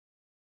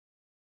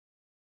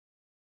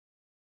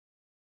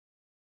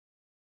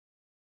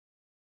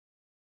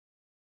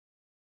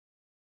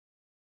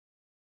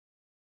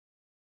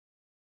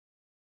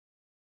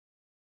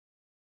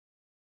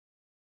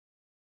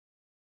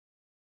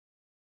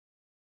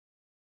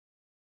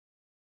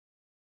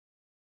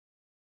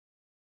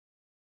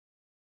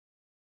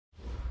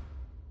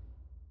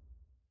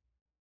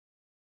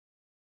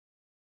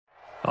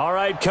All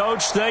right,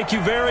 Coach, thank you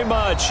very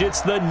much.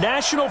 It's the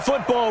National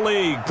Football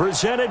League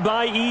presented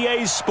by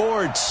EA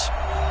Sports.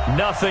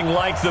 Nothing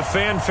like the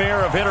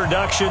fanfare of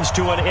introductions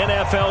to an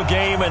NFL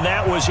game, and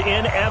that was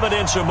in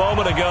evidence a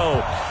moment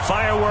ago.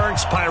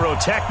 Fireworks,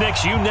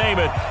 pyrotechnics, you name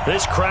it.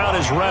 This crowd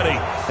is ready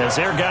as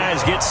their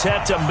guys get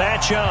set to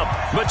match up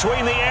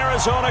between the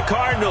Arizona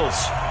Cardinals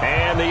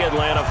and the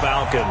Atlanta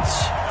Falcons.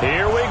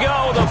 Here we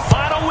go. The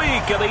final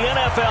week of the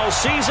NFL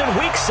season,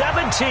 Week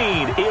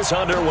 17, is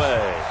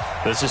underway.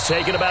 This is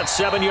taken about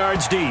 7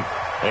 yards deep.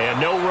 And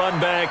no run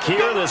back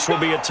here. This will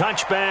be a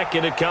touchback,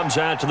 and it comes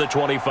out to the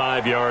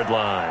 25-yard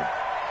line.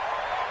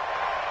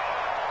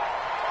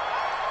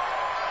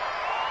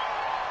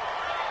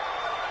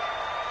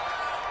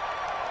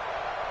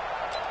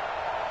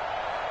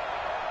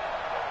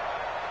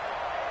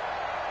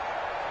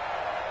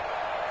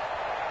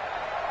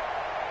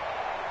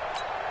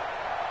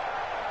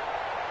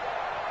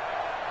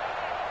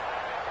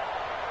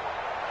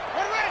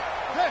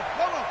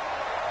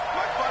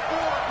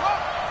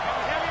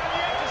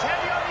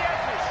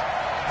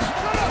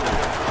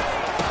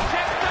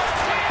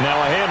 Now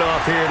a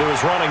handoff here to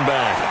his running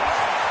back.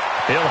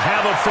 He'll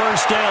have a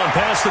first down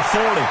past the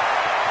 40.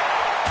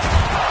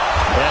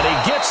 And he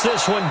gets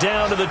this one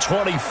down to the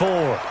 24.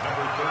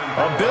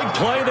 A big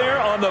play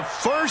there on the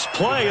first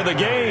play of the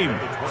game.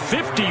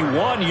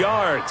 51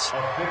 yards.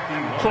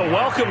 Well,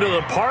 welcome to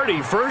the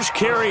party. First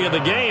carry of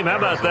the game. How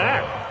about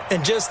that?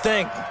 And just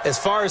think, as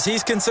far as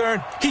he's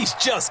concerned, he's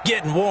just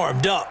getting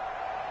warmed up.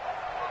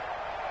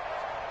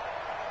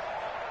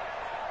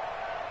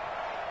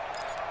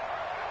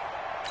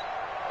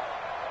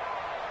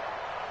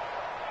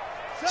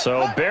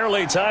 So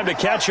barely time to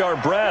catch our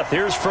breath.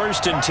 Here's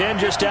 1st and 10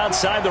 just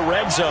outside the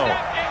red zone.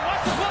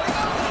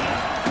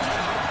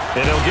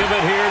 And he'll give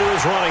it here to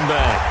his running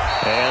back.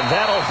 And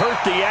that'll hurt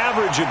the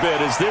average a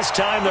bit as this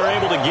time they're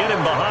able to get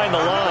him behind the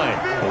line.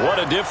 What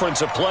a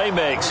difference a play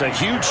makes. A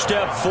huge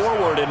step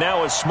forward and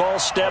now a small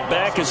step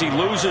back as he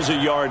loses a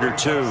yard or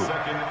two.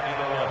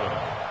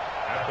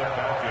 At the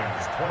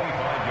Falcons'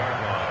 25-yard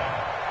line.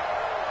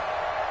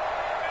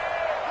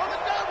 On the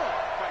double.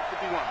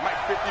 Mike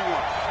 51.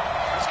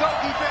 Let's go,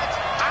 defense.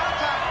 Our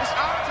time. It's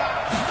our time.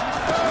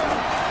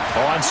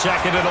 On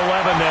 2nd and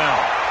 11 now.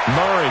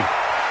 Murray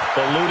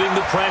eluding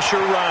the pressure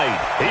right.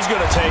 He's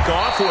going to take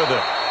off with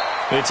it.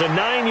 It's a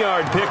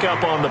 9-yard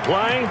pickup on the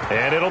play,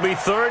 and it'll be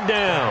 3rd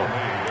down.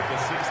 At the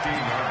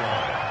 16-yard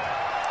line.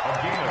 A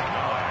gain of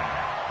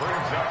 9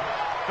 brings up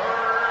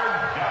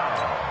 3rd down.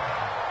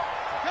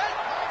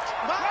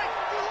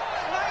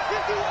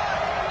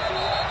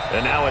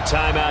 And now a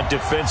timeout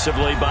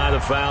defensively by the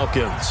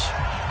Falcons.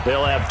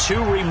 They'll have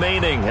 2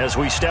 remaining as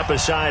we step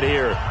aside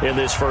here in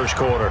this first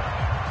quarter.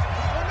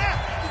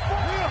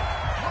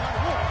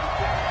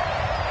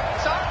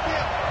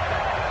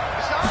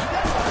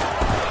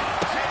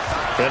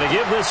 Going to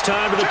give this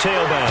time to the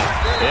tailback.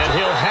 And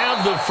he'll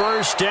have the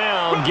first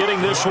down,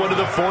 getting this one to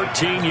the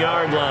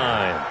 14-yard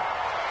line.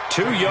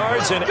 2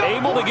 yards and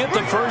able to get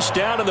the first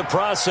down in the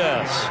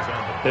process.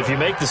 If you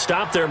make the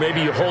stop there,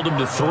 maybe you hold them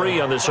to 3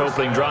 on this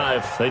opening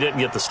drive. They didn't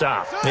get the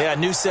stop. Yeah,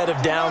 new set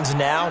of downs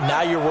now.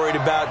 Now you're worried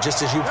about,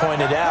 just as you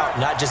pointed out,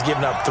 not just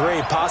giving up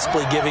 3,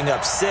 possibly giving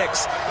up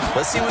 6.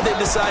 Let's see what they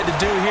decide to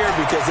do here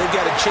because they've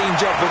got to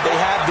change up what they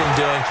have been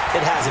doing.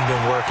 It hasn't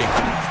been working.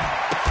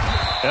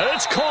 And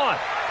it's caught.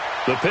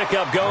 The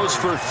pickup goes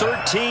for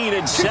 13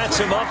 and sets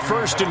him up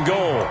 1st and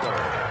goal.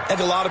 I think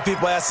a lot of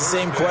people ask the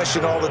same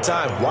question all the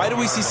time. Why do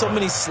we see so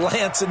many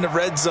slants in the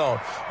red zone?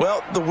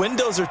 Well, the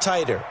windows are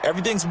tighter.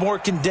 Everything's more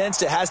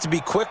condensed. It has to be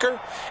quicker,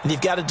 and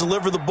you've got to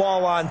deliver the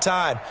ball on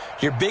time.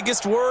 Your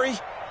biggest worry,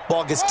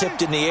 ball gets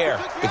tipped in the air,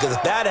 because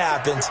if that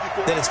happens,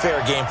 then it's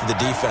fair game for the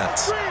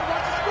defense.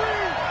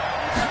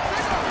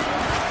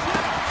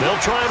 They'll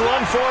try and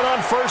run for it on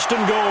 1st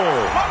and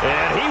goal.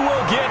 And he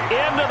will get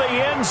into the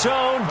end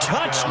zone.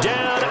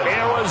 Touchdown,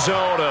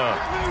 Arizona.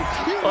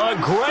 A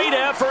great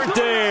effort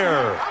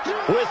there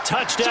with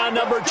touchdown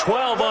number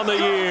 12 on the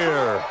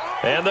year.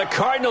 And the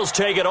Cardinals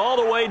take it all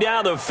the way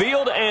down the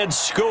field and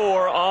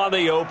score on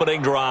the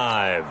opening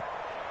drive.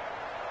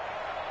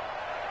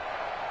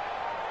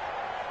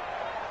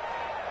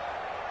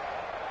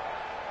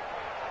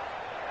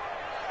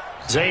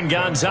 Zane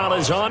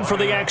Gonzalez on for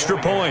the extra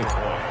point.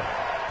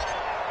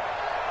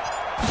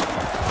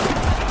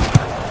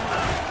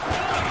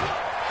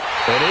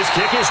 And his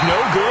kick is no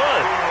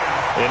good.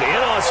 An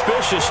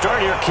inauspicious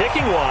start here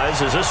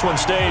kicking-wise as this one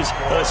stays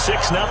a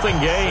 6-0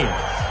 game.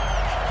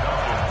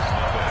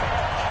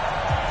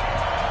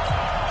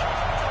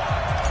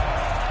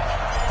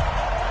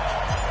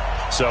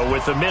 So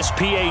with the missed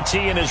PAT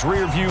in his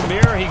rearview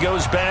mirror, he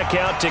goes back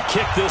out to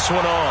kick this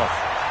one off.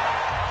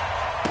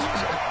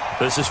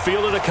 This is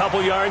fielded a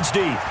couple yards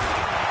deep.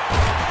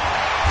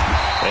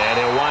 And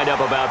he'll wind up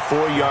about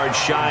 4 yards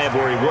shy of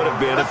where he would have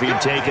been if he'd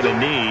taken a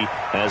knee,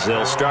 as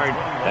they'll start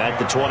at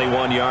the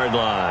 21-yard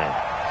line.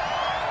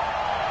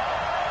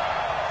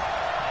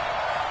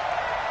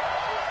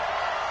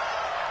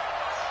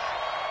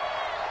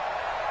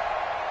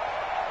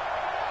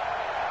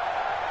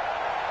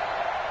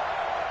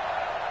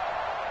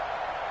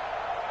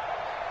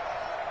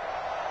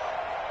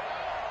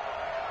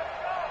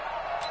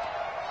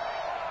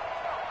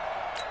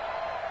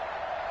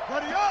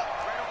 Buddy up.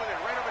 Right over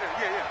there.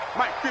 Yeah.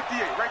 Mike, 58,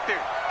 right there.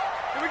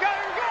 Here we go.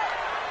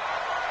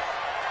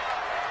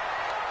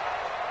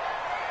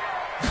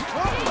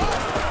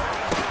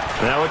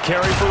 Now a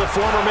carry for the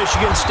former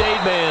Michigan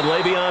State man,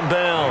 Le'Veon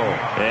Bell.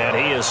 And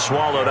he is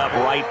swallowed up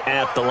right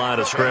at the line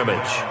of scrimmage.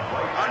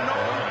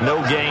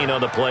 No gain on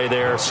the play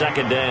there,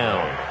 second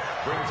down.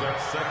 Brings up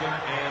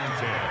 2nd and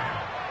 10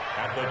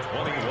 at the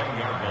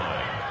 21-yard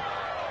line.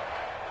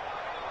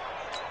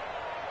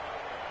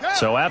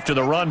 So after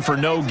the run for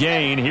no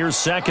gain, here's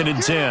 2nd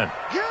and 10.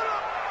 Get him.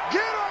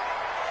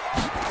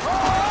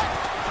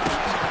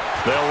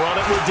 They'll run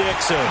it with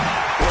Dixon.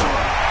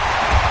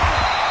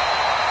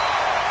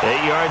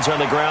 8 yards on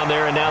the ground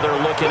there, and now they're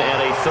looking at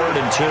a 3rd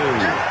and 2.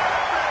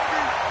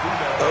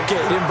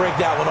 Okay, he didn't break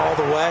that one all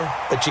the way,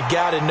 but you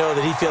got to know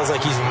that he feels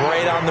like he's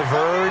right on the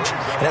verge,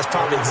 and that's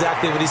probably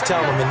exactly what he's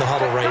telling them in the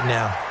huddle right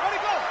now.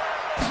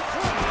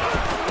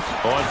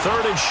 On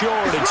 3rd and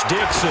short, it's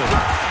Dixon.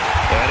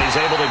 And he's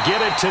able to get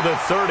it to the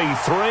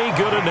 33.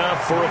 Good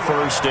enough for a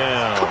first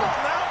down.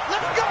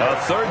 A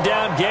 3rd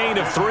down gain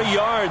of 3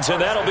 yards,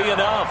 and that'll be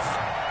enough.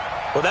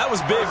 Well, that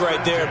was big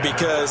right there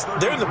because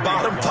they're in the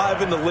bottom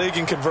 5 in the league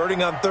and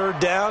converting on 3rd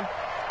down.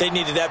 They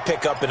needed that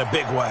pickup in a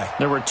big way.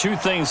 There were 2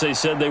 things they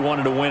said they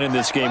wanted to win in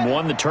this game.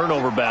 One, the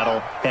turnover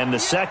battle, and the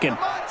second,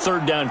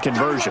 3rd down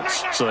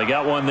conversions. So they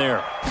got one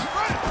there.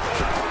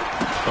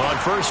 On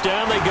first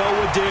down, they go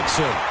with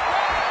Dixon.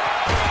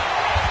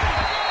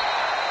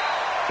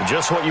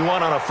 Just what you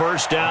want on a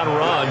first down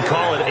run.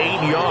 Call it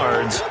 8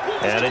 yards,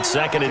 and it's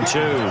 2nd and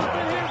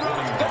 2.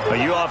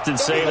 You often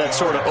say that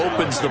sort of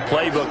opens the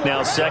playbook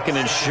now, 2nd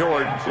and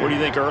short. What do you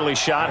think, early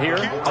shot here?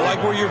 I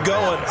like where you're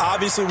going.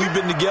 Obviously, we've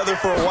been together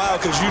for a while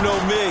because you know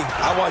me.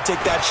 I want to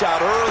take that shot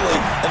early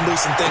and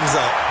loosen things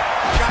up.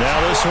 Now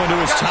this one to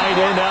his tight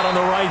end out on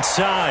the right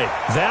side.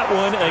 That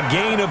one a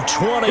gain of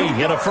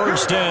 20 and a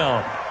first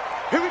down.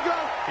 Here we go.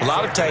 A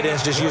lot of tight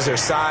ends just use their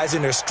size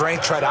and their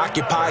strength, try to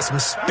occupy some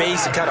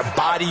space and kind of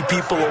body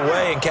people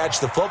away and catch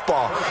the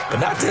football.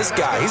 But not this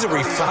guy. He's a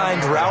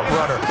refined route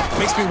runner.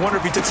 Makes me wonder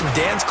if he took some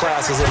dance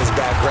classes in his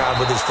background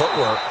with his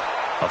footwork.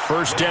 A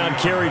first down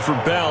carry for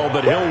Bell,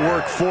 but he'll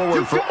work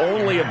forward for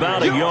only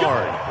about a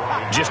yard.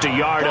 Just a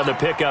yard on the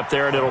pickup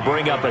there, and it'll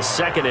bring up a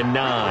 2nd and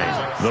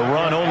 9. The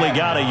run only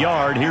got a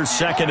yard. Here's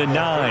 2nd and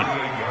 9.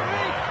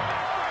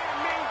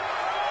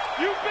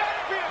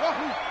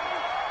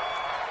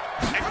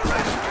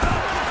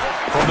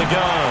 From the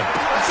gun,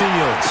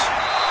 Fields.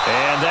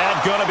 And that's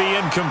going to be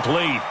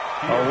incomplete.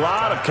 A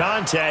lot of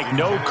contact,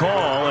 no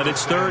call, and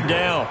it's 3rd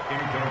down.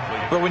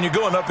 But when you're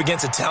going up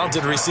against a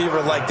talented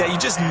receiver like that, you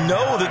just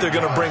know that they're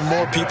going to bring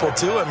more people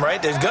to him, right?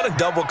 They're going to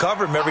double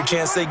cover him every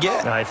chance they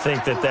get. I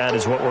think that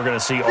is what we're going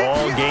to see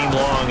all game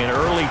long. An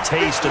early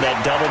taste of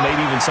that double,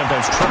 maybe even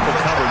sometimes triple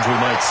coverage we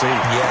might see.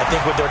 Yeah, I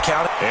think what they're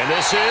counting. And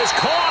this is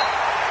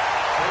caught.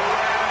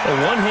 A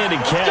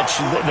one-handed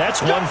catch, that's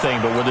one thing,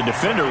 but with a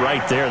defender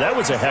right there, that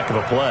was a heck of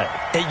a play.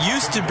 It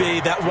used to be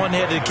that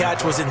one-handed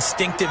catch was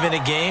instinctive in a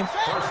game.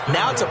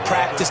 Now it's a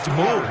practiced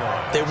move.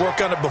 They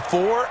work on it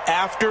before,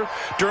 after,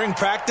 during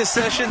practice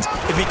sessions.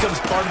 It becomes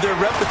part of their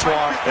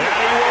repertoire. And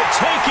he will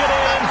take it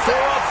in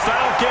for a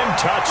Falcon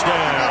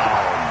touchdown.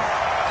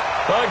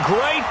 A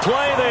great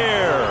play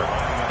there.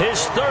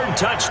 His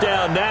 3rd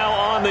touchdown now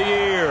on the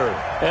year,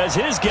 as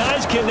his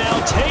guys can now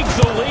take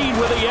the lead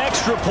with the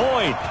extra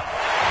point.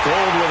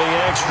 Gold with the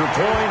extra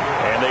point,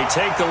 and they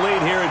take the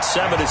lead here at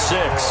 7-6.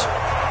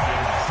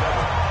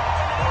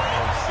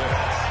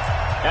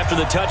 After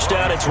the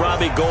touchdown, it's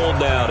Robbie Gould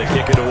now to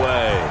kick it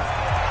away.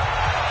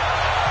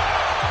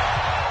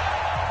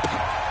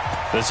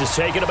 This is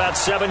taken about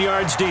 7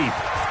 yards deep.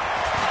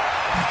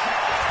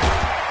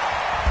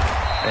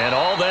 And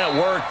all that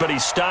worked, but he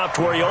stopped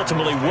where he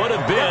ultimately would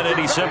have been had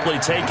he simply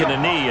taken a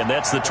knee, and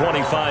that's the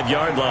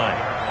 25-yard line.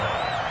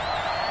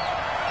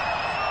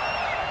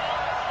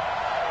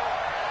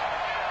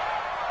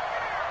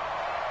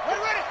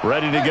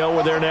 Ready to go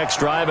with their next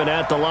drive, and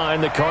at the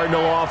line, the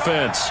Cardinal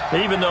offense.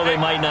 Even though they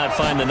might not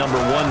find the number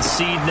 1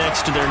 seed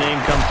next to their name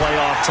come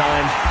playoff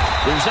time,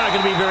 there's not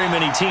going to be very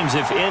many teams,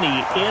 if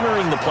any,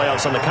 entering the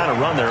playoffs on the kind of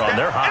run they're on.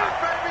 They're hot.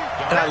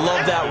 And I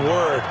love that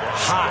word,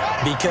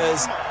 hot,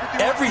 because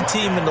every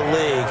team in the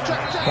league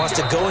wants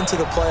to go into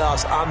the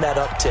playoffs on that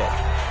uptick.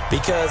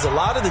 Because a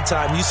lot of the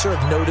time you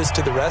serve notice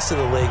to the rest of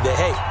the league that,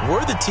 hey,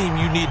 we're the team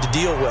you need to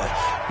deal with.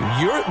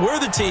 We're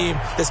the team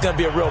that's going to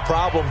be a real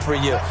problem for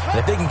you. And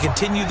if they can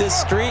continue this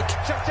streak,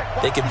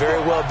 they can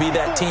very well be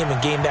that team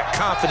and gain that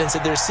confidence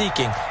that they're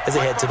seeking as they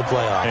head to the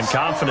playoffs. And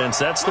confidence,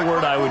 that's the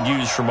word I would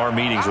use from our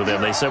meetings with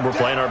them. They said we're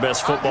playing our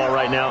best football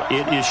right now.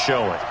 It is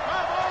showing.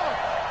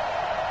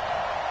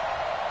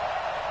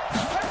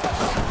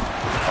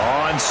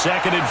 On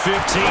 2nd and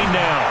 15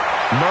 now.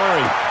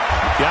 Murray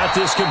got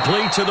this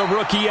complete to the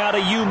rookie out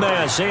of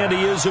UMass,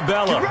 Andy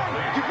Isabella.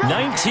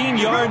 19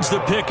 yards the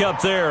pick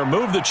up there.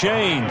 Move the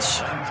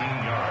chains.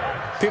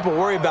 People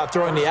worry about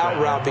throwing the out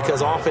route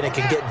because often it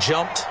can get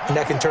jumped, and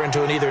that can turn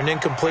into either an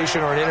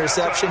incompletion or an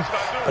interception.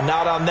 But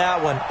not on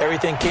that one.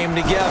 Everything came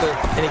together,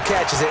 and he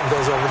catches it and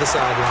goes over the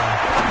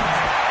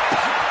sideline.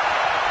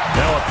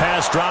 Now a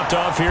pass dropped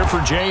off here for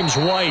James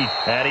White.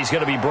 And he's going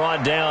to be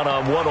brought down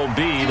on what will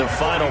be the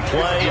final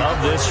play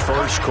of this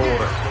first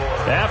quarter.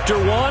 After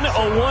one,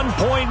 a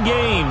one-point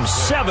game,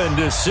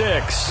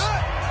 7-6.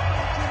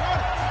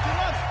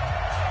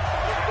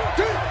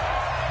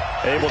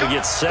 Able to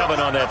get 7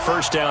 on that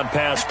first down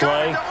pass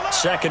play.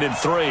 2nd and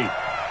 3.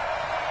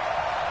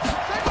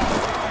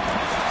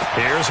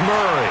 Here's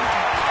Murray.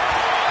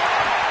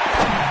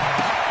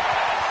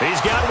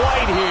 He's got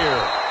White here.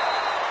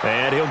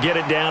 And he'll get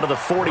it down to the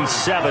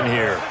 47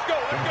 here.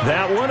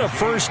 That one, a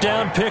first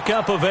down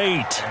pickup of 8.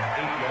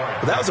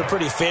 Well, that was a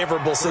pretty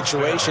favorable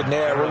situation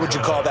there. What would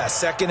you call that?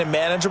 2nd and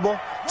manageable?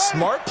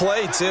 Smart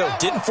play, too.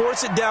 Didn't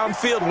force it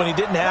downfield when he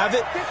didn't have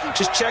it.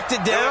 Just checked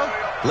it down,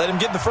 let him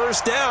get the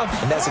first down,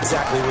 and that's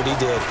exactly what he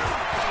did.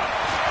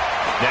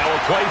 Now a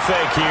play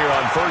fake here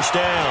on first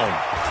down.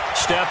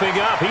 Stepping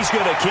up, he's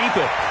going to keep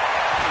it.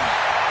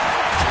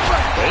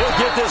 He'll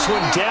get this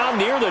one down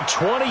near the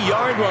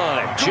 20-yard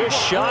line, just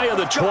shy of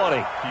the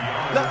 20.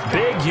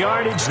 Big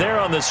yardage there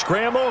on the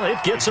scramble.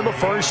 It gets him a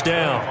first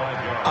down.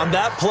 On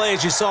that play,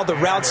 as you saw the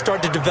route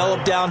start to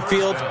develop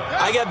downfield,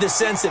 I got the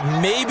sense that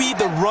maybe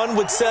the run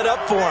would set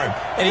up for him,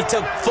 and he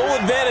took full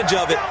advantage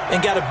of it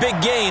and got a big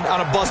gain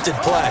on a busted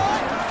play.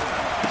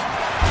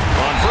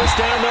 On first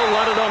down, they'll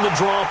run it on the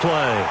draw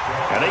play,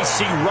 and they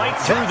see right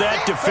through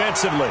that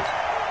defensively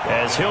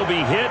as he'll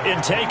be hit and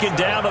taken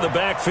down to the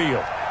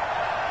backfield.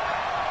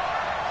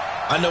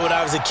 I know when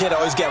I was a kid, I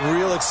always got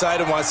real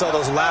excited when I saw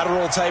those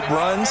lateral-type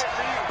runs.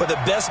 But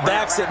the best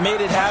backs that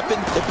made it happen,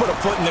 they put a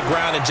foot in the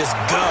ground and just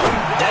go.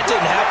 That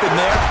didn't happen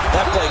there.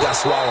 That play got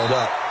swallowed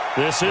up.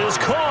 This is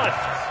caught.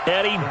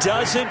 And he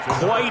doesn't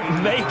quite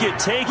make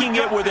it, taking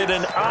it within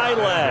an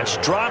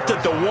eyelash. Dropped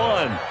at the 1.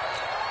 Let's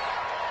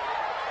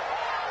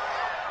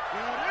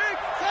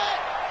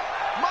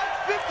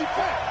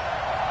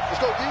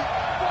go, D.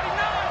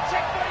 49,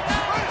 check 49.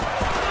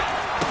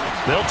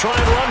 They'll try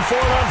and run for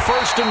it on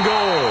first and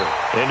goal.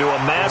 Into a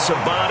mass of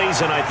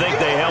bodies, and I think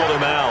they held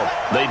him out.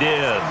 They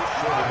did.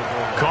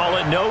 Call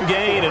it no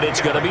gain, and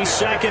it's going to be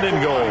 2nd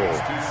and goal.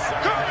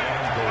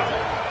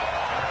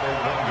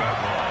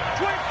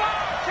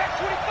 25, check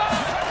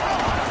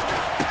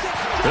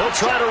 25. They'll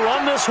try to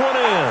run this one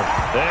in.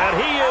 And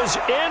he is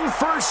in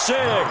for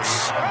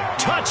 6.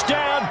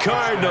 Touchdown,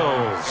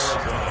 Cardinals.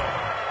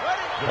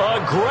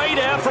 A great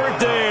effort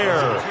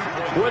there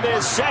with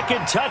his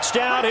 2nd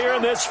touchdown here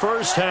in this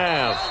first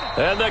half.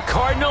 And the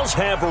Cardinals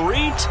have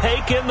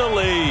retaken the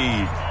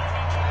lead.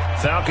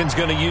 Falcons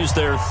going to use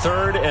their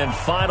 3rd and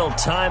final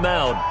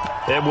timeout.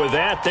 And with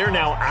that, they're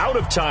now out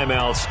of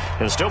timeouts.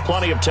 And still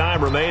plenty of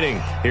time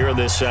remaining here in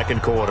this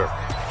 2nd quarter.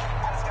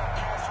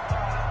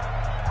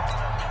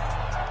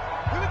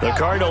 The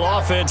Cardinal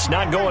offense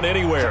not going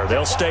anywhere.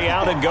 They'll stay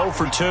out and go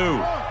for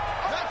 2.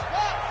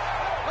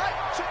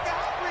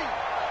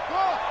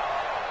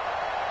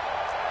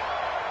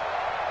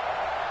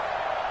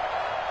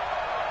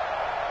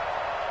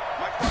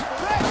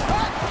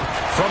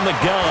 From the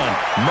gun,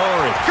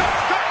 Murray.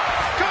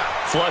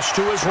 Flush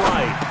to his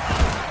right.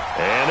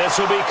 And this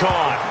will be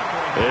caught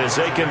as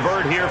they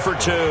convert here for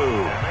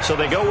 2. So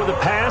they go with a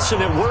pass,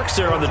 and it works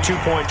there on the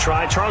 2-point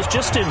try. Charles,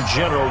 just in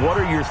general, what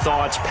are your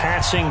thoughts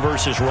passing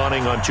versus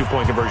running on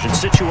 2-point conversion?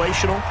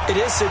 Situational? It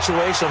is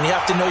situational. You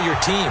have to know your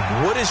team.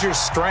 What is your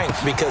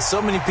strength? Because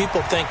so many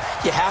people think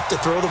you have to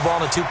throw the ball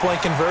in a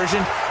 2-point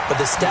conversion, but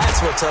the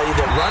stats will tell you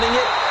that running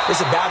it is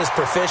about as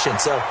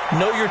proficient. So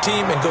know your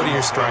team and go to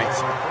your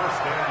strength.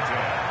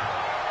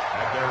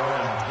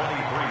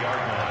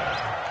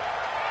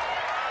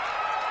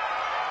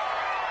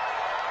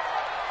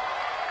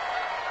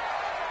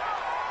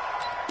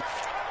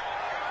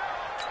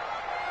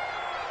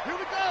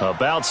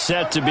 About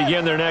set to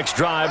begin their next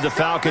drive, the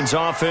Falcons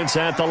offense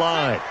at the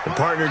line. The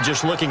partner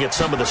just looking at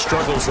some of the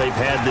struggles they've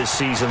had this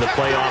season. The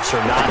playoffs are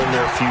not in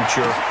their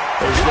future.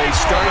 As they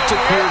start to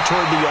peer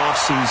toward the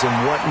offseason,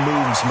 what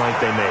moves might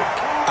they make?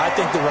 I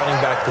think the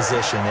running back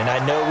position, and I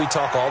know we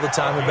talk all the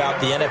time about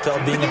the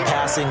NFL being a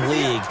passing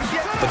league,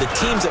 but the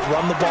teams that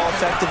run the ball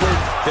effectively,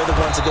 they're the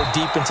ones that go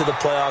deep into the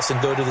playoffs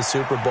and go to the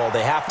Super Bowl.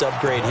 They have to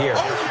upgrade here.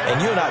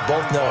 And you and I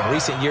both know in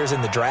recent years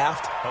in the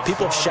draft,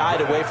 people have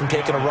shied away from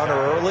taking a runner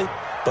early.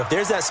 But if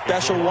there's that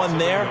special one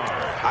there,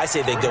 I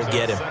say they go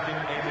get him.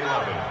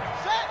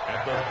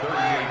 At the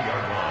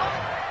 38-yard line.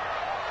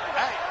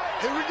 Hey,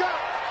 here we go.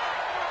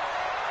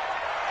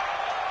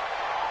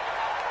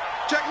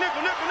 Check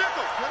nickel.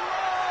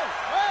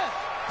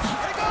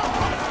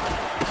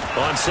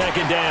 On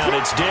 2nd down,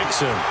 it's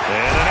Dixon.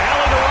 And an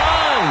alley to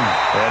run.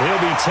 And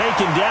he'll be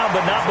taken down,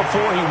 but not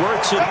before he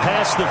works it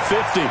past the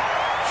 50.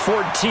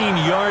 14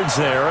 yards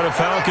there on a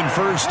Falcon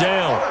first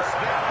down.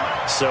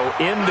 So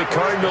into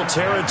Cardinal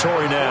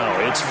territory now.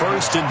 It's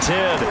 1st and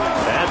 10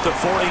 at the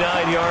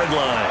 49-yard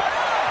line.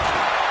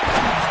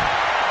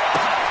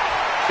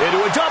 Into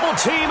a double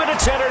team, and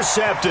it's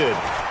intercepted.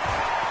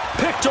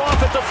 Picked off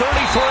at the 33.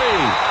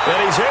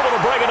 And he's able to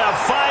bring it up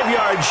 5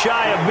 yards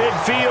shy of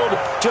midfield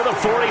to the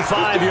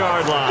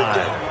 45-yard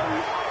line.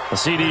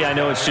 CD, I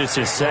know it's just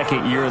his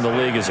second year in the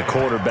league as a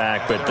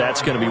quarterback, but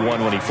that's going to be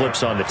one when he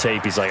flips on the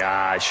tape. He's like,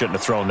 I shouldn't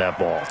have thrown that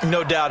ball.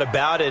 No doubt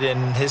about it,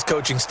 and his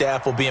coaching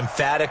staff will be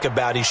emphatic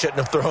about he shouldn't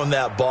have thrown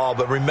that ball.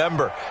 But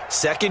remember,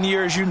 second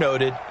year, as you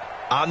noted,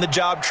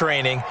 on-the-job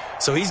training,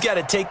 so he's got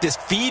to take this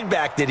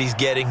feedback that he's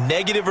getting,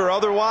 negative or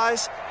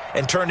otherwise,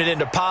 and turn it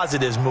into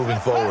positives moving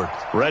forward.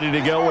 Ready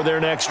to go with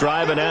their next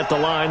drive, and at the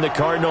line, the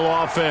Cardinal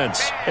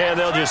offense. And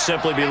they'll just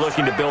simply be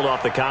looking to build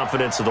off the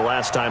confidence of the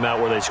last time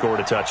out where they scored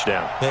a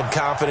touchdown. And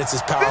confidence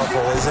is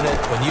powerful, isn't it?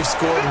 When you've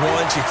scored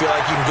once, you feel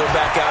like you can go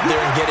back out there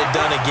and get it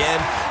done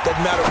again.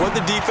 Doesn't matter what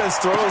the defense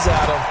throws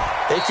at them.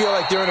 They feel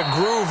like they're in a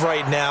groove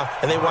right now,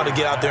 and they want to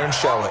get out there and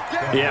show it.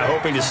 Yeah,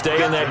 hoping to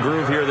stay in that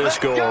groove here this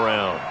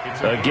go-around.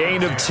 A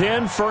gain of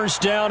 10,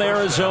 first down,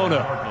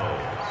 Arizona.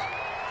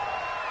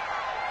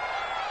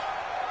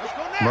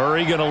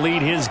 Murray going to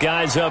lead his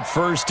guys up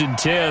 1st and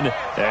 10,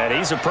 and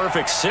he's a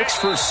perfect 6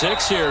 for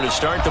 6 here to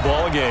start the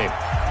ball game.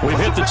 We've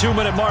hit the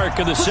 2-minute mark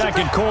of the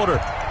second quarter,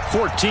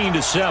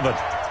 14-7.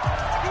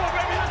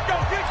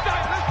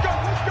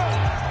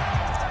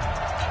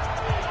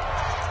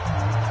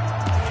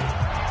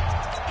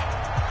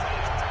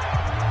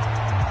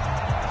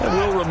 And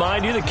we'll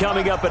remind you that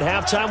coming up at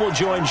halftime, we'll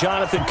join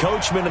Jonathan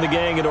Coachman and the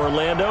gang in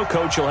Orlando.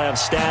 Coach will have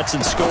stats and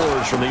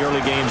scores from the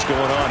early games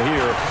going on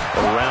here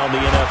around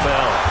the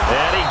NFL.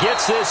 And he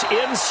gets this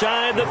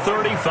inside the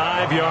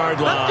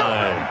 35-yard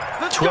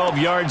line. 12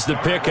 yards the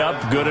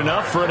pickup, good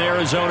enough for an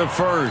Arizona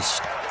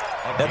first.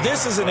 Now,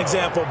 this is an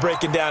example of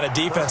breaking down a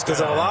defense, because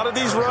on a lot of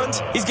these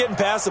runs, he's getting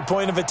past the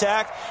point of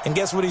attack, and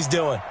guess what he's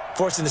doing?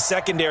 Forcing the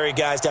secondary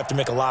guys to have to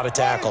make a lot of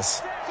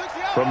tackles.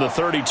 From the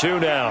 32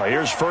 now,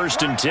 here's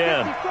 1st and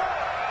 10.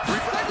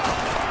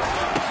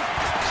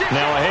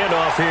 Now a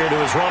handoff here to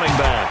his running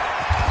back.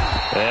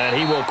 And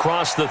he will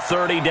cross the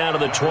 30 down to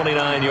the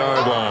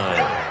 29-yard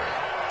line.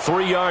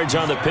 3 yards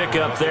on the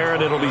pickup there,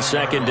 and it'll be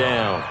 2nd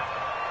down.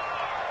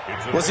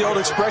 What's the old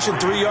expression,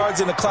 3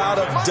 yards in a cloud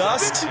of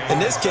dust? In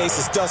this case,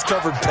 it's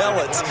dust-covered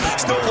pellets.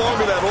 It's no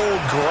longer that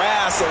old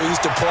grass that we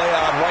used to play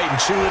on, right, and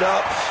chew it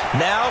up.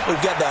 Now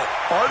we've got that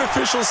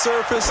artificial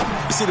surface.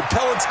 You see the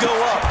pellets go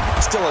up.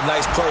 Still a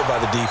nice play by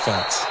the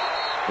defense.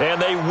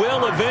 And they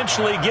will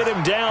eventually get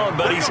him down,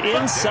 but he's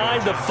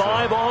inside the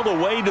 5 all the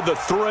way to the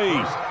 3.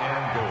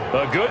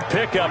 A good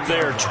pickup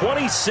there,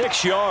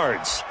 26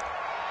 yards.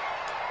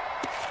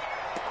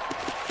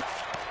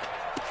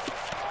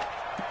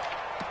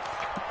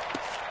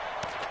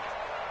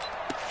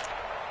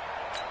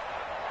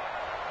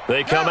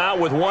 They come out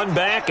with 1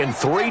 back and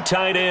 3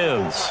 tight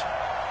ends.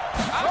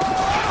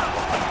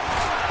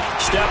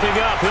 Stepping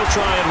up, he'll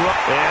try and run.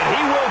 And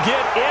he will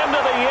get into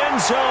the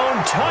end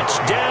zone.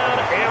 Touchdown,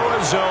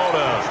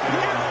 Arizona.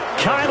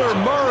 Kyler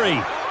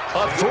Murray,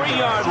 a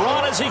 3-yard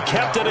run as he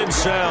kept it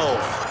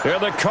himself.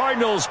 And the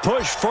Cardinals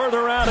push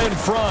further out in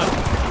front.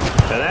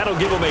 And that'll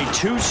give them a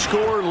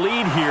 2-score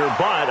lead here,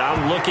 but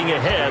I'm looking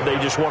ahead. They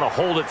just want to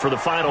hold it for the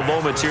final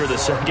moments here in the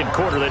second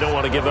quarter. They don't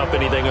want to give up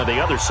anything on the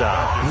other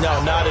side. No,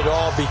 not at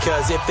all,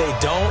 because if they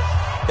don't,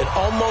 it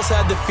almost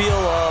had the feel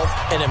of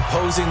an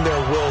imposing their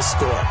will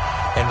score.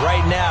 And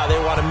right now, they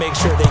want to make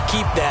sure they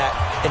keep that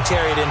and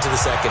carry it into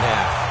the second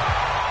half.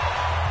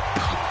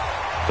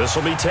 This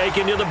will be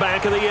taken to the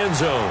back of the end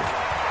zone.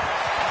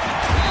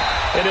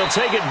 And he'll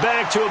take it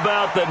back to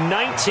about the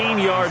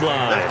 19-yard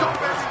line.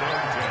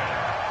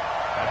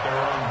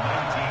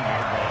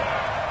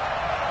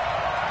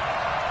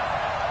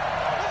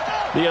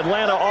 The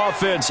Atlanta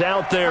offense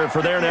out there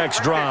for their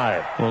next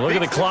drive. Well, look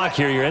at the clock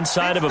here. You're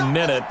inside of a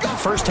minute.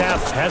 First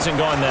half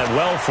hasn't gone that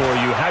well for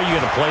you. How are you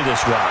going to play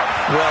this drive?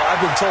 Well, I've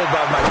been told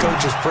by my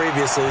coaches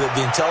previously that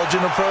the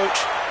intelligent approach,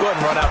 go ahead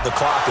and run out the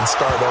clock and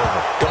start over.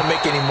 Don't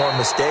make any more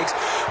mistakes.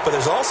 But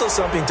there's also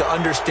something to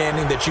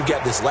understanding that you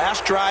got this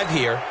last drive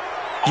here.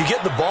 You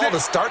get the ball to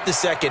start the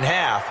second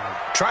half.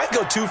 Try and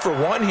go 2 for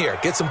 1 here.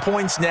 Get some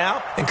points now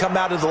and come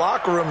out of the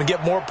locker room and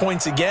get more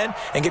points again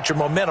and get your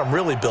momentum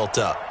really built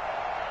up.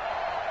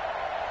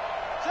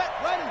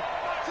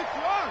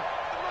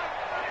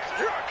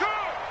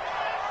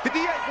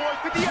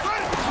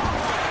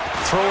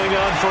 Throwing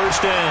on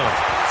first down.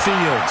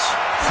 Fields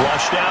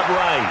flushed out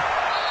right.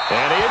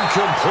 And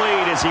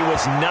incomplete as he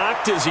was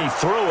knocked as he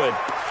threw it.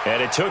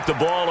 And it took the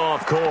ball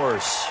off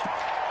course.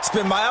 It's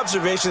been my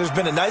observation there's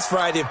been a nice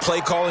variety of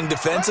play calling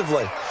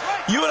defensively.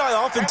 You and I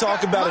often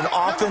talk about an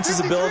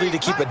offense's ability to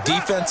keep a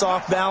defense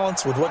off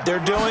balance with what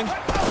they're doing.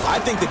 I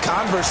think the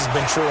converse has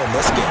been true in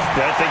this game.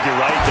 Yeah, I think you're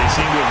right. They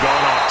seem to have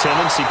gone off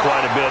tendency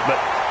quite a bit, but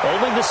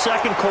only the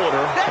second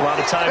quarter, a lot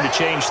of time to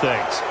change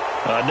things.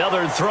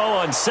 Another throw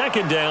on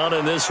second down,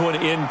 and this one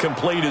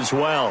incomplete as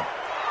well.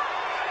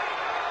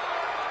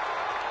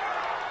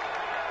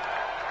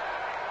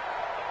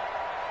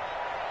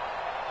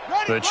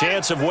 The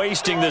chance of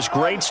wasting this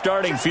great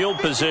starting field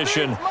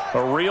position,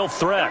 a real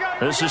threat.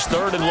 This is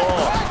 3rd and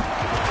long.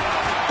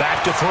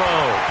 Back to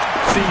throw.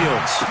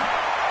 Fields.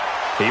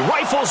 He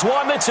rifles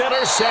one that's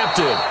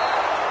intercepted.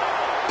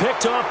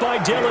 Picked off by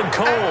Dylan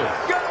Cole.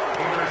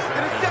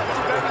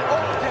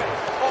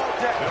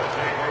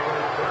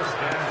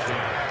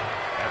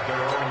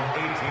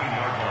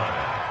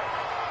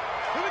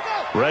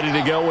 Ready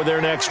to go with their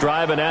next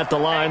drive, and at the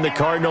line, the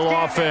Cardinal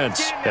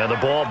offense. And the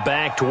ball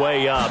backed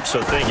way up,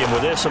 so thinking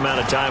with this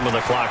amount of time on the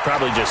clock,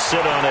 probably just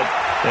sit on it,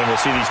 and we'll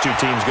see these two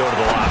teams go to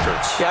the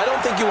lockers. Yeah, I don't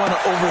think you want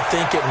to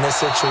overthink it in this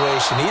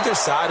situation. Either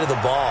side of the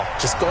ball.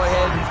 Just go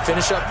ahead and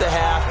finish up the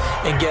half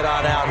and get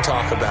on out and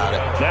talk about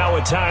it. Now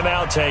a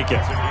timeout taken.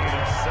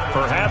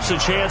 Perhaps a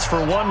chance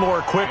for one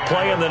more quick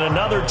play and then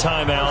another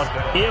timeout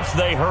if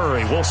they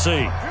hurry. We'll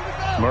see.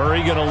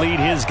 Murray going to lead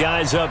his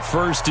guys up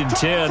 1st and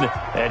 10,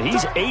 and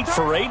he's 8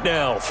 for 8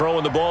 now,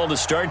 throwing the ball to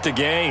start the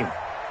game.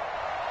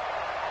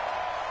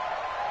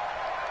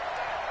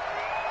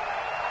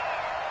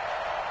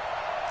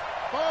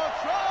 Ball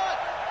shot.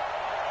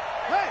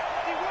 Hey,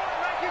 51,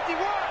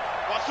 51.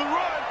 What's the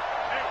run?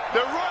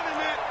 They're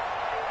running it.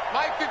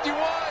 Mike 51,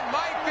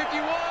 Mike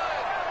 51.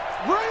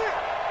 Bring it.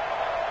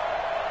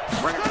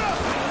 Bring it up.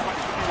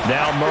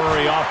 Now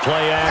Murray off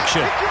play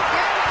action.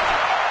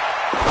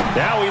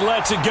 Now he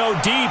lets it go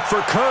deep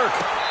for Kirk.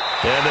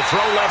 And the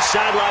throw left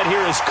sideline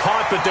here is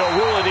caught, but they'll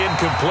rule it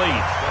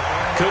incomplete.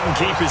 Couldn't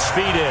keep his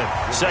feet in.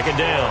 2nd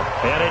down.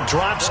 And it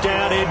drops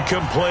down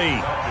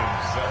incomplete.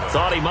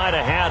 Thought he might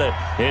have had it.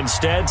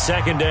 Instead,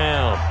 2nd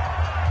down.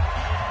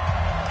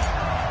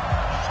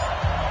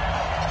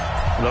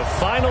 The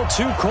final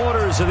 2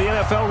 quarters of the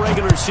NFL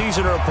regular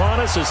season are upon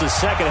us as the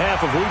second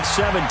half of Week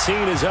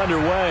 17 is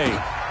underway.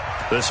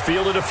 This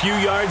fielded a few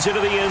yards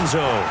into the end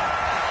zone.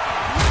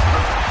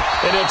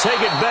 And he'll take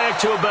it back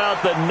to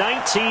about the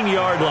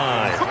 19-yard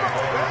line.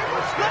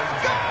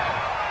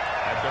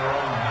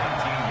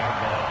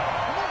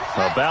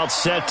 About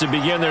set to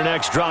begin their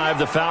next drive,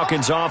 the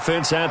Falcons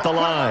offense at the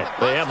line.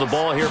 They have the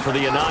ball here for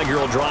the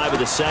inaugural drive of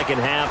the second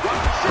half.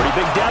 Pretty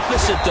big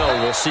deficit,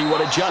 though. We'll see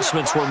what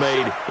adjustments were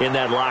made in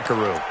that locker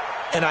room.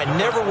 And I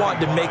never want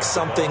to make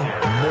something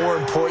more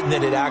important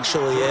than it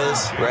actually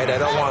is, right? I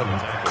don't want to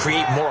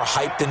create more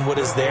hype than what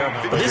is there.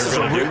 But this is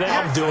I'm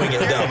doing it,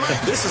 though.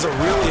 This is a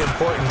really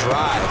important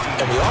drive.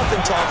 And we often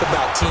talk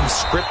about teams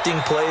scripting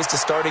plays to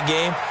start a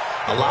game.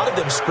 A lot of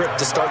them script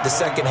to start the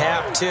second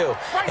half, too.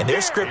 And they're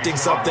scripting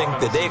something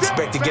that they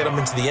expect to get them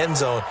into the end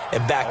zone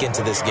and back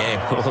into this game.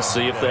 We'll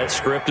see if that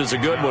script is a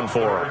good one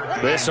for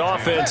them. This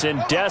offense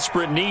in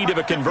desperate need of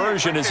a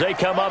conversion as they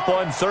come up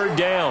on 3rd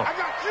down. I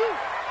got you.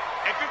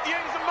 And 58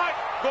 is the mic.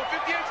 Go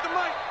 58 is the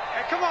mic.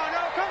 Hey, come on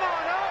now, come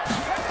on now.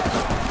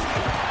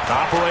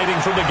 Operating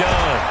from the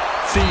gun.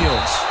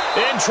 Fields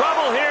in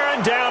trouble here,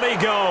 and down he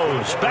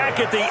goes. Back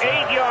at the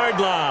 8-yard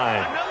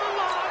line.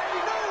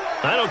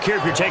 I don't care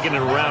if you're taking it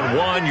in round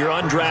 1, you're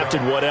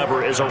undrafted,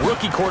 whatever. As a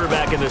rookie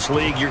quarterback in this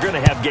league, you're going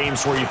to have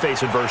games where you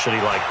face adversity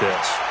like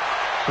this.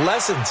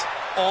 Lessons.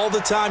 All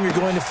the time you're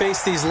going to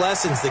face these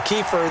lessons. The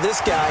key for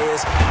this guy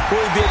is will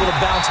he be able to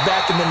bounce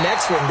back in the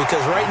next one,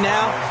 because right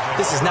now,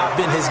 this has not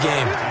been his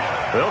game.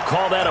 They'll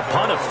call that a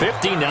punt of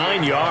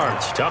 59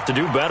 yards. Tough to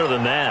do better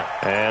than that.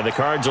 And the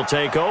Cards will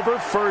take over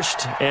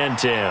 1st and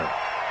 10.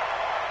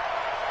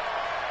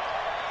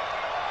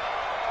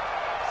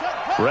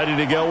 Ready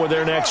to go with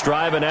their next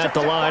drive, and at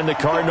the line, the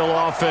Cardinal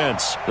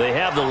offense. They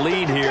have the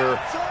lead here.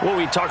 Well,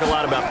 we talk a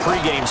lot about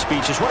pregame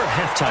speeches. What are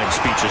halftime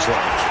speeches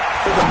like?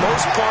 For the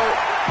most part,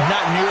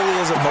 not nearly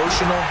as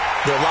emotional.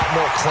 They're a lot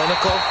more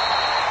clinical.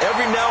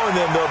 Every now and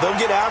then, though, they'll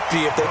get after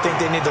you if they think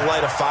they need to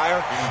light a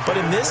fire. But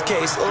in this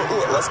case,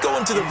 let's go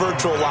into the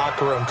virtual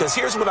locker room, because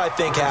here's what I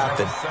think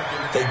happened.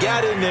 They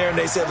got in there and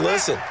they said,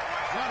 listen,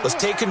 let's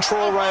take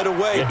control right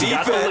away. Yeah,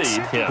 defense,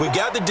 we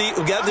got the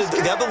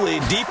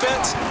lead.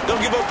 Defense, don't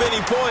give up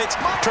any points.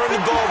 Turn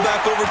the ball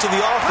back over to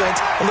the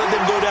offense and let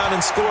them go down and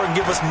score and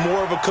give us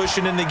more of a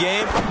cushion in the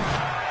game.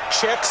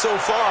 Check so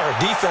far.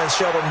 Defense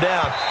shut them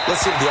down.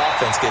 Let's see if the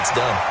offense gets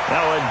done.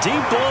 Now a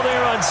deep ball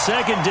there on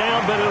 2nd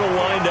down, but it'll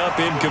wind up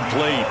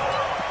incomplete.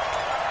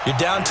 You're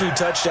down 2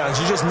 touchdowns.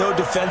 You just know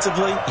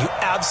defensively you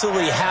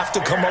absolutely have to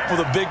come up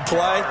with a big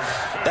play.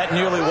 That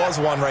nearly was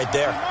one right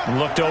there.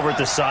 Looked over at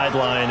the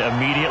sideline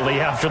immediately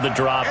after the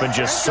drop and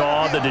just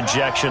saw the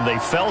dejection. They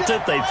felt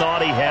it. They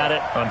thought he had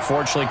it.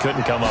 Unfortunately,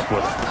 couldn't come up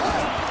with it.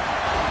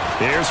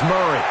 Here's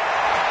Murray.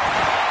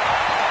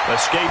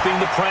 Escaping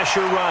the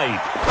pressure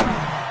right.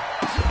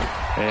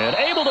 And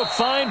able to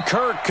find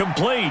Kirk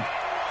complete.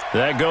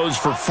 That goes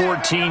for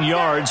 14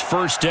 yards.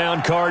 1st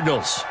down,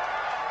 Cardinals.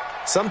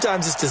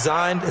 Sometimes it's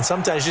designed, and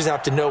sometimes you just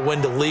have to know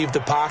when to leave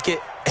the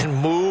pocket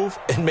and move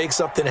and make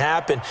something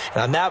happen.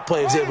 And on that play,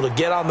 he was able to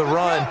get on the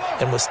run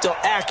and was still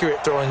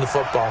accurate throwing the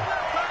football.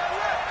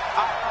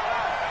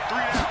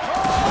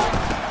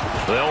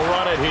 They'll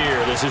run it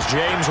here. This is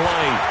James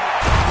White.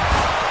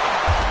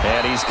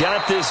 And he's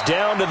got this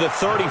down to the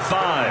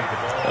 35.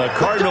 A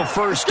Cardinal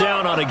 1st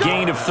down on a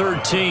gain of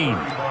 13.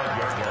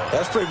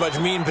 That's pretty much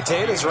meat and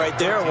potatoes right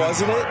there,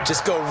 wasn't it?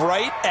 Just go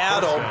right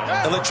at them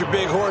and let your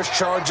big horse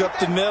charge up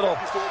the middle.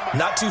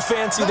 Not too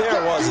fancy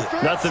there, was it?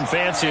 Nothing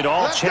fancy at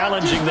all,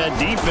 challenging that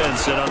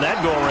defense. And on that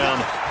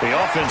go-around, the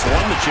offense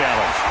won the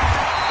challenge.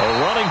 A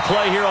running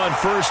play here on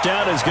 1st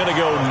down is going to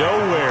go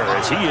nowhere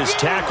as he is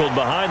tackled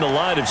behind the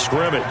line of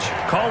scrimmage.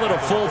 Call it a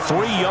full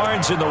 3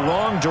 yards in the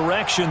wrong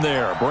direction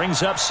there.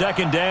 Brings up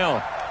 2nd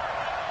down.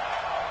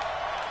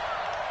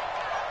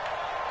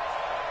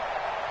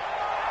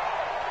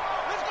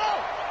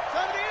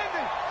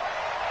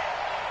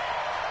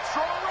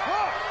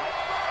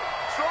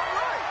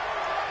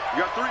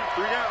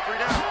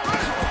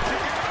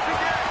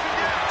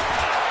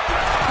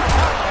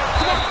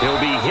 He'll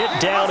be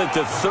hit down at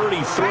the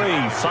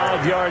 33,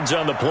 5 yards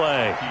on the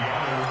play.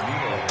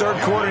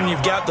 Third quarter and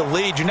you've got the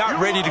lead. You're not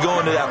ready to go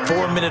into that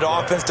 4-minute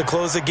offense to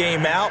close the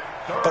game out,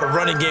 but a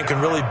running game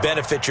can really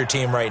benefit your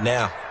team right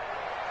now.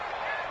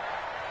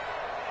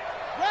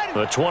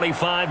 The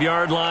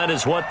 25-yard line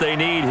is what they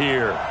need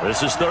here.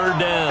 This is third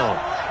down.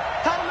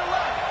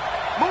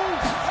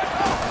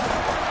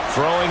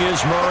 Throwing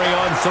is Murray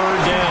on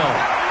third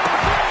down.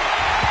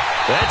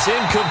 That's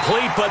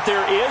incomplete, but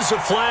there is a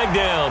flag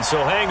down, so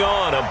hang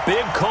on. A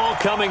big call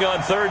coming on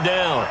third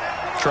down.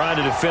 Trying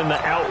to defend the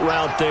out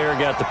route there,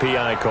 got the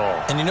PI call.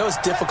 And you know what's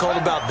difficult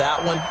about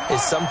that one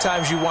is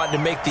sometimes you want to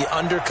make the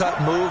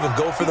undercut move and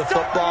go for the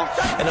football,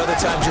 and other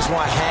times just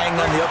want to hang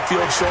on the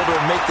upfield shoulder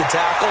and make the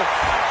tackle.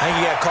 I think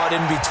he got caught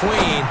in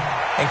between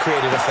and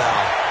created a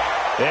foul.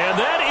 And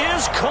that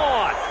is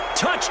caught.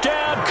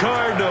 Touchdown,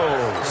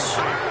 Cardinals.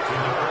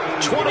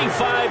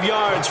 25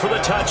 yards for the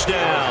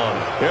touchdown.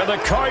 And the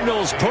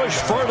Cardinals push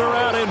further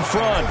out in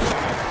front.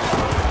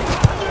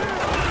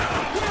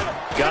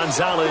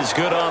 Gonzalez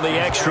good on the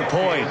extra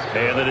point.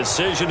 And the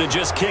decision to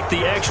just kick the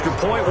extra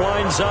point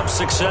winds up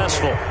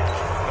successful.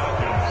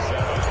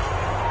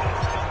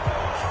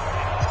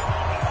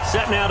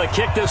 Set now to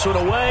kick this one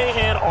away,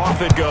 and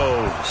off it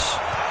goes.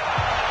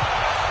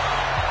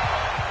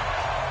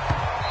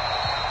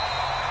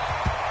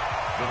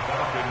 The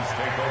Falcons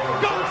take over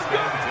first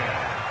and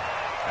 10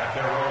 at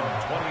their own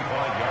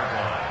 25-yard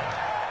line.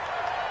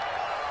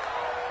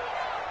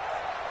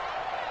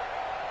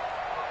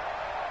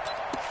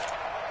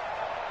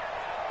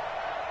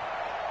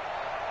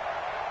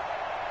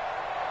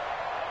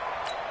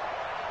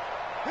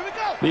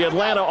 The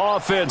Atlanta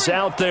offense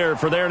out there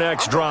for their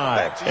next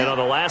drive. And on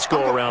the last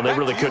go-around, they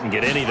really couldn't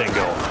get anything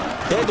going.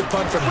 They had to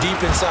punt from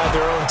deep inside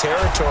their own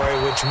territory,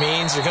 which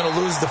means they're going to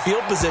lose the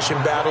field position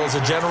battle as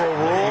a general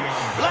rule.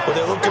 What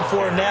they're looking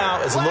for now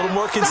is a little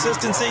more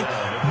consistency,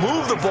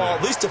 move the ball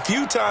at least a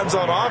few times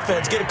on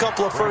offense, get a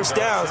couple of first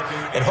downs,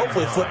 and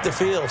hopefully flip the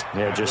field.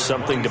 Yeah, just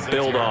something to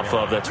build off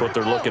of. That's what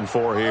they're looking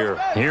for here.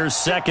 Here's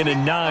 2nd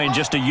and 9,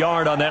 just a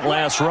yard on that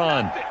last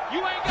run.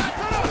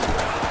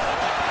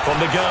 From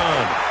the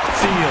gun,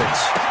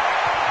 Fields.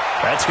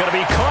 That's going to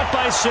be caught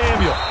by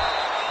Samuel.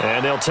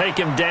 And they'll take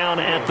him down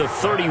at the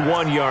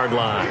 31-yard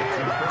line.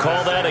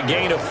 Call that a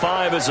gain of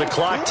 5 as the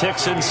clock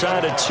ticks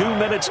inside of 2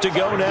 minutes to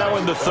go now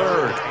in the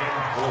third.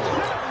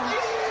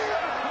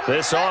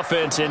 This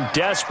offense in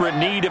desperate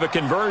need of a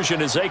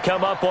conversion as they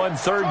come up on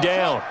third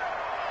down.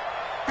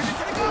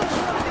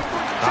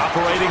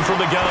 Operating from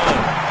the gun,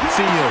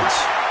 Fields.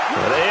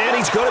 And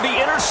he's going to be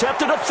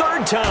intercepted a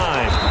third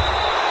time.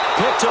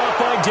 Picked off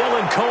by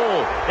Dylan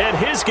Cole, and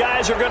his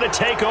guys are going to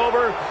take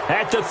over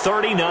at the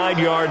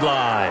 39-yard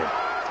line.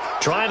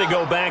 Trying to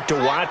go back to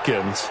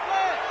Watkins.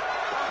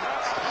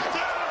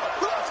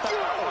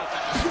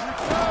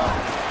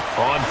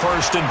 On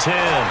 1st and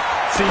 10,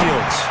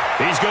 Fields.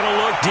 He's going to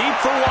look deep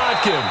for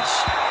Watkins,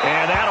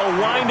 and that'll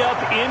wind up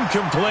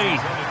incomplete.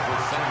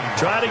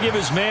 Trying to give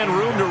his man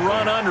room to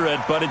run under it,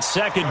 but it's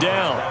 2nd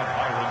down.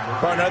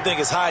 Partner, I think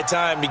it's high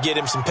time to get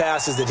him some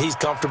passes that he's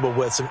comfortable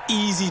with, some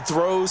easy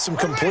throws, some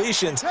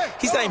completions.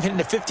 He's not even hitting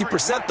the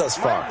 50% thus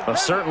far. Well,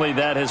 certainly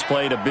that has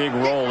played a big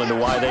role into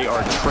why they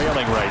are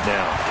trailing right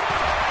now.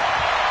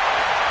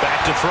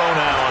 Back to throw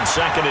now on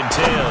 2nd and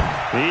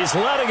 10. He's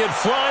letting it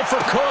fly for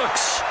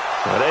Cooks.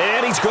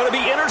 And he's going to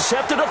be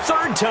intercepted a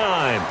third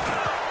time.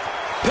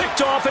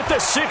 Picked off at the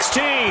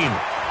 16.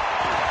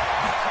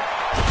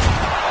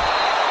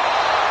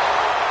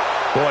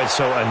 Boy,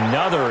 so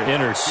another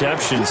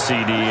interception,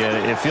 CD.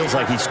 It feels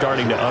like he's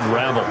starting to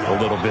unravel a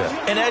little bit.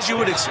 And as you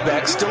would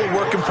expect, still a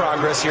work in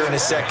progress here in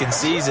his 2nd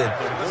season.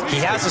 He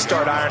has to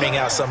start ironing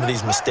out some of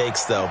these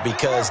mistakes, though,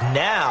 because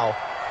now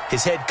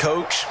his head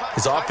coach,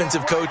 his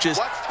offensive coaches,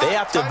 they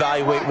have to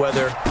evaluate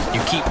whether you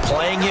keep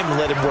playing him and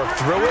let him work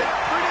through it,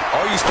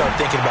 or you start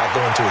thinking about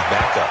going to his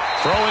backup.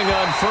 Throwing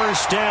on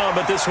 1st down,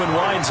 but this one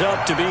winds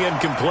up to be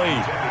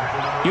incomplete.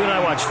 You and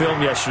I watched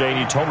film yesterday, and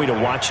you told me to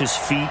watch his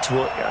feet.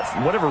 Well,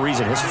 for whatever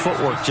reason, his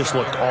footwork just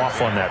looked off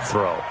on that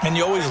throw. And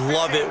you always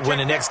love it when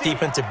the next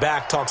defensive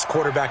back talks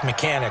quarterback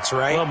mechanics,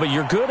 right? Well, but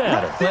you're good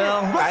at it.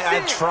 Well,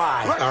 I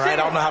try, all right? I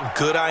don't know how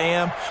good I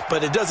am,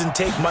 but it doesn't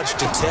take much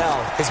to tell.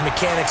 His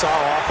mechanics are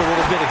off a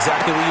little bit,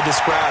 exactly what you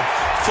described.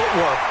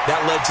 Footwork,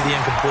 that led to the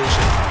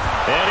incompletion.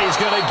 And he's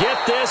going to get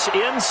this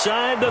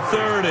inside the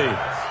 30.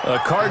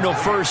 A Cardinal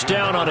 1st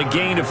down on a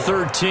gain of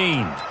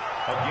 13.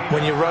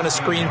 When you run a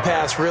screen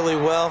pass really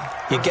well,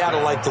 you got to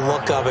like the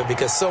look of it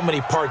because so many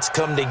parts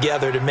come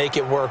together to make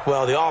it work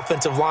well. The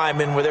offensive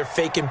linemen, where they're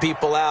faking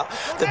people out,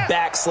 the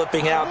back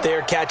slipping out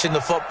there, catching the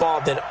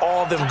football, then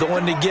all of them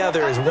going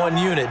together as one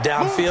unit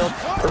downfield.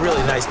 A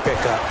really nice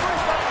pickup.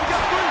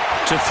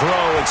 To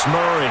throw, it's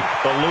Murray,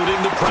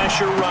 eluding the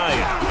pressure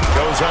right.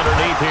 Goes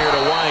underneath here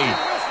to White,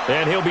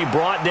 and he'll be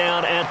brought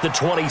down at the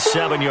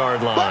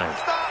 27-yard line.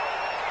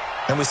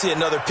 And we see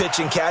another pitch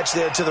and catch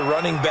there to the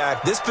running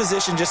back. This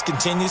position just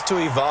continues to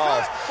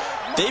evolve.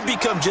 They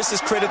become just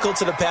as critical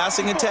to the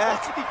passing attack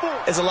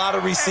as a lot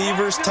of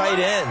receivers, tight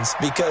ends,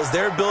 because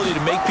their ability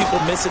to make people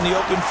miss in the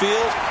open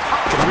field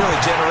can really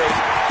generate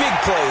big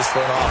plays for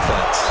an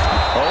offense.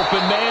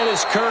 Open man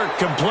is Kirk,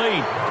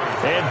 complete.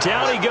 And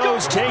down he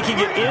goes, taking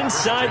it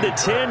inside the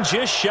 10,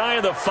 just shy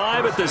of the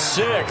 5 at the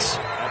 6.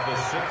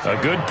 A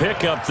good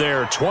pickup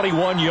there,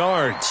 21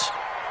 yards.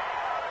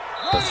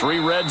 The 3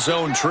 red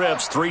zone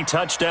trips, 3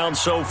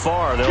 touchdowns so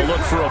far. They'll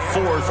look for a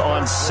 4th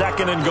on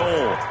 2nd and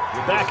goal.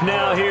 Back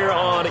now here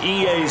on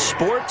EA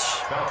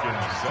Sports.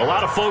 A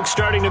lot of folks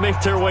starting to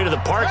make their way to the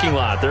parking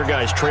lot. Their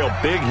guys trail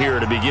big here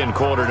to begin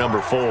quarter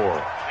number 4.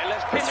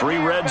 The 3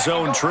 red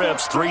zone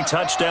trips, 3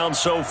 touchdowns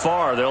so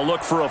far. They'll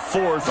look for a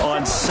 4th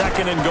on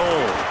 2nd and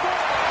goal.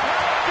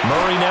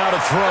 Murray now to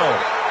throw.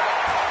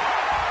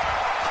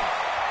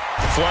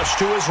 Flush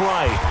to his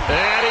right.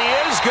 And he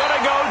is going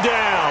to go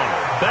down.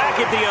 Back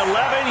at the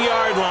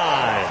 11-yard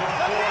line.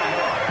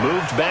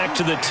 Moved back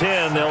to the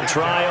 10. They'll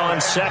try on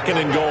 2nd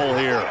and goal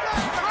here.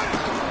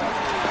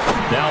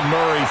 Now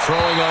Murray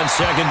throwing on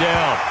 2nd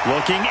down.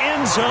 Looking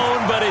end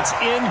zone, but it's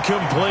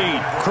incomplete.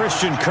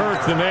 Christian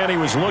Kirk, the man he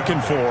was looking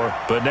for.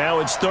 But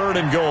now it's 3rd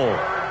and goal.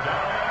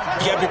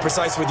 You got to be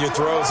precise with your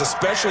throws,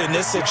 especially in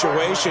this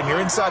situation.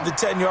 You're inside the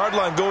 10-yard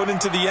line going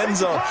into the end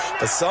zone.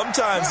 But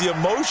sometimes the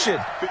emotion,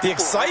 the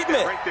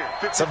excitement,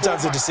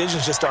 sometimes the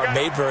decisions just aren't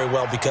made very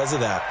well because of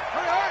that.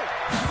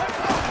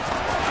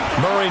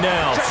 Murray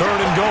now, 3rd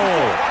and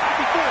goal.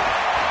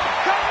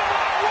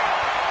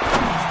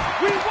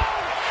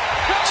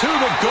 To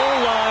the goal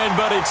line,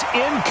 but it's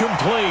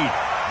incomplete.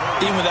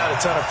 Even without a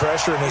ton of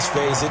pressure in his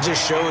face, it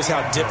just shows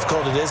how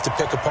difficult it is to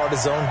pick apart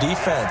his own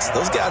defense.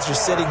 Those guys are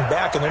sitting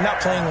back, and they're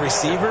not playing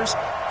receivers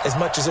as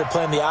much as they're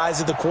playing the eyes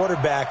of the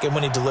quarterback and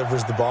when he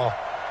delivers the ball.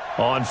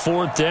 On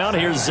 4th down,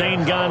 here's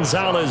Zane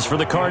Gonzalez for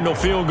the Cardinal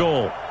field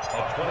goal.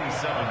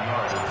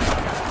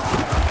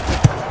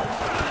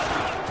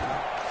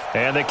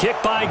 And the kick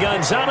by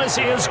Gonzalez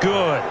is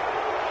good.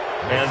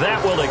 And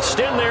that will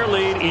extend their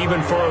lead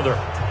even further.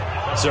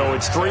 So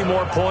it's 3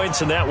 more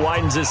points, and that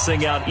widens this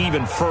thing out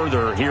even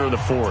further here in the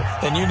 4th.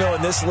 And you know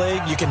in this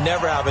league, you can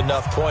never have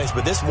enough points,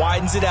 but this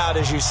widens it out,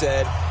 as you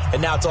said,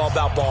 and now it's all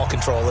about ball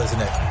control,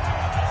 isn't it?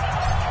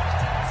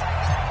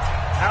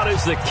 Out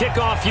is the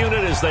kickoff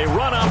unit as they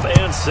run up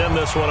and send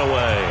this one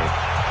away.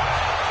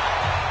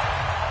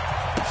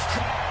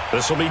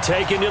 This will be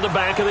taken to the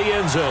back of the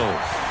end zone.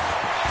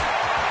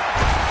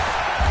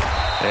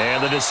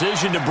 And the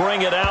decision to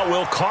bring it out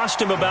will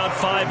cost him about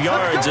 5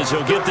 yards as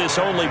he'll get this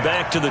only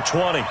back to the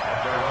 20.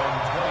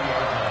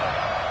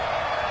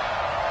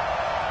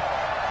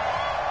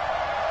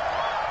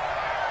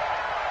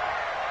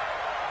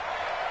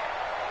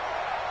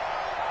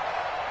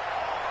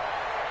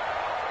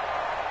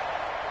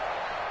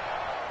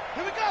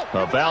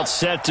 About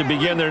set to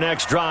begin their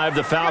next drive,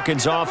 the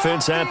Falcons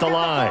offense at the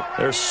line.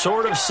 They're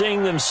sort of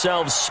seeing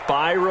themselves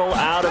spiral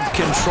out of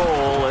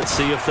control. Let's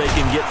see if they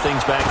can get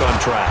things back on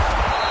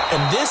track.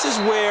 And this is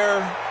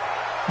where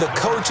the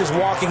coach is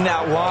walking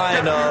that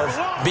line of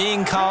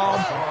being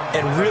calm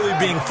and really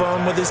being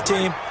firm with his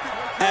team.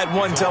 I had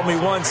one tell me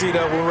once, when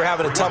we were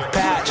having a tough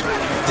patch,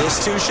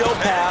 this too shall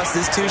pass,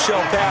 this too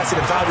shall pass, and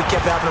if we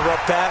kept having a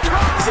rough patch,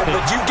 he said,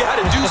 but you got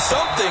to do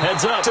something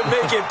to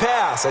make it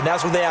pass, and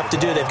that's what they have to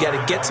do. They've got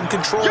to get some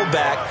control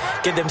back,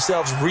 get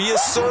themselves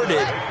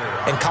reasserted,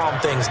 and calm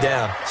things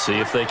down. See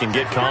if they can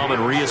get calm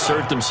and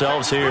reassert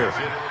themselves here.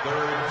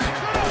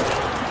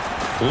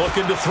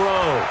 Looking to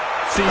throw.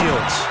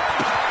 Fields.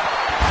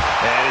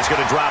 And he's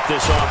going to drop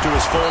this off to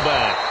his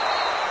fullback.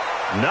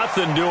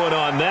 Nothing doing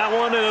on that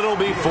one, and it'll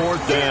be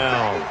 4th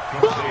down.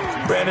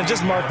 Brandon,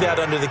 just mark that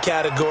under the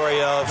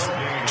category of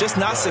just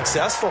not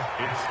successful.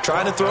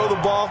 Trying to throw the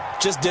ball,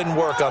 just didn't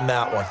work on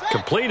that one.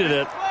 Completed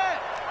it.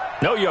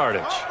 No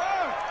yardage.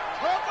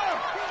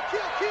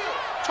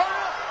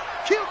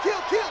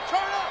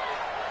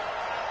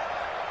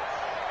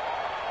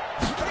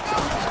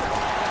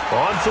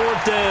 On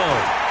 4th down,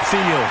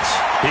 Fields.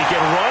 He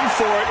can run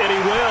for it, and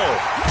he will.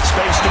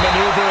 Space to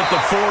maneuver at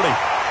the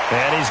 40.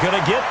 And he's going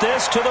to get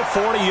this to the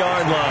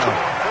 40-yard line.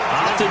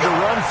 Opted to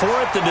run for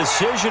it. The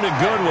decision a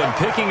good one.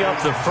 Picking up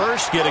the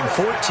first, getting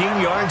 14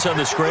 yards on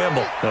the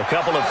scramble. A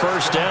couple of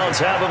first downs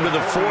have him to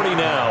the 40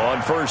 now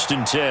on 1st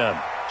and 10.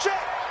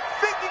 Check.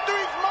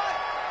 53's mine.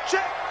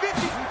 Check.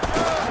 50.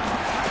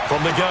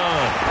 From the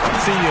gun,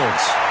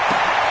 Fields.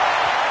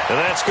 And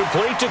that's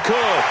complete to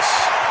Cooks.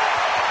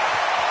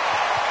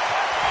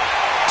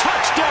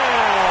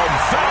 Touchdown,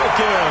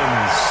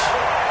 Falcons.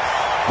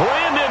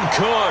 Brandon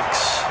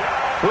Cooks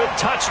with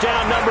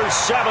touchdown number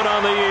 7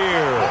 on the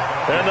year.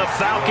 And the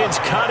Falcons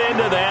cut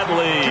into that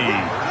lead.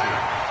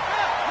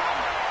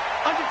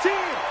 Under 10.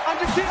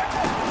 Under 10.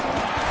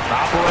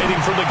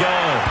 Operating from the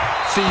gun.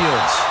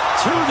 Fields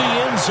to the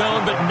end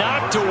zone, but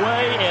knocked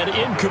away and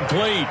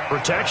incomplete.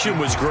 Protection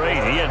was great.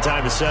 He had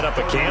time to set up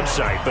a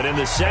campsite. But in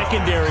the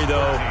secondary,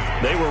 though,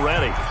 they were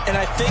ready. And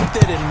I think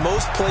that in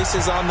most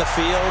places on the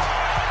field,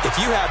 if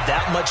you have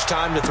that much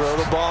time to throw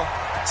the ball,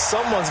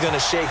 someone's going to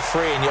shake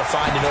free and you'll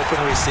find an open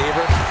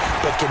receiver.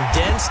 But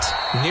condensed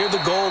near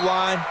the goal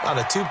line on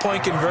a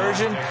 2-point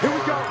conversion,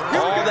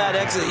 all that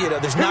extra,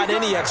 there's not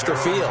any extra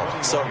field.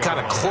 So it kind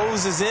of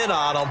closes in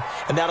on them,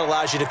 and that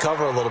allows you to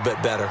cover a little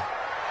bit better.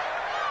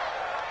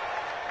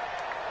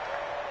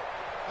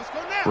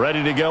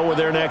 Ready to go with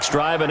their next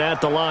drive, and at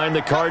the line,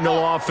 the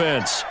Cardinal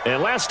offense.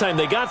 And last time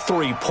they got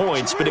 3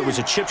 points, but it was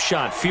a chip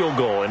shot field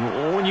goal.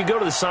 And when you go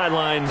to the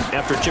sideline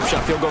after a chip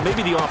shot field goal,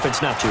 maybe the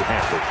offense not too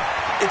happy.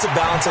 It's a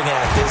balancing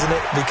act, isn't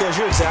it? Because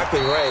you're exactly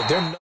right.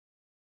 They're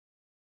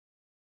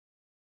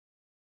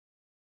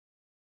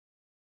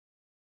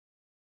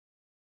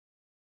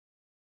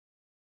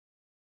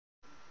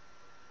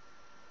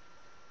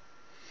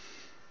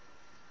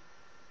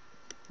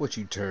What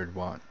you turd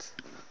want?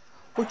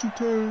 What you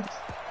turd?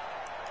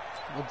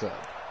 What's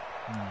up?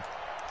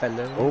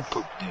 Fellas? Oh,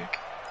 poop dick.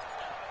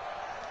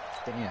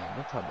 Damn,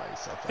 don't talk about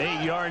yourself.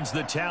 8 yards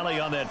the tally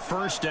on that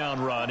first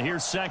down run.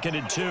 Here's 2nd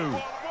and 2.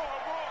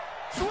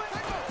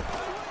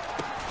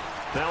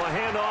 Now a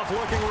handoff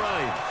looking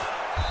right.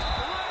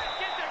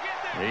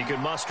 He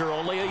can muster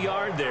only a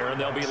yard there, and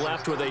they'll be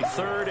left with a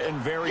 3rd and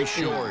very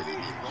short.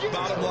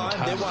 Bottom line,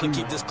 they want to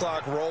keep this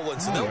clock rolling,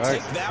 so they'll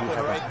take that one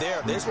right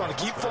there. They just want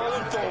to keep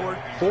falling forward.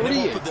 They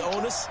won't put the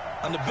onus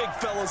on the big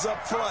fellas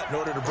up front in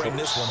order to bring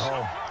this one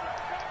home.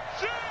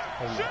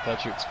 I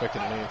thought you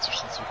expected an answer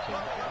since we came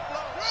here.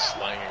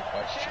 Slanging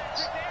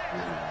questions.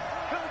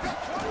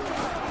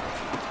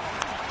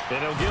 And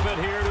he'll give it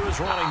here to his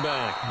running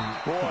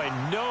back. Boy,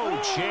 no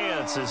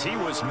chance as he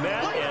was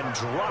met and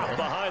dropped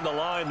behind the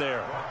line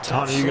there.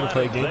 Tom, are you going to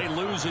play a game? They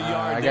lose a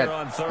yard I there got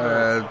on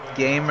 3rd. a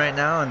game right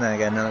now, and then I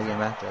got another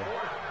game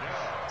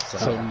after.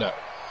 So no.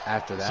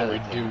 After that. So we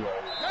do.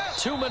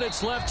 2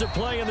 minutes left to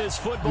play in this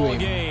football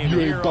game you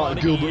ain't here bought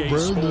on Gilbert EA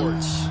Brown,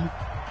 Sports.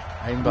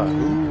 I ain't bought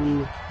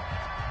who?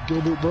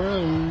 Gilbert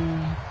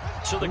Brown.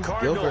 So the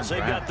Cardinals, they've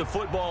got the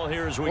football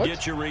here as we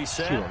get you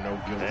reset. You don't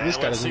know Gilbert. And This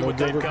guy let's doesn't see know what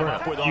they've Gilbert come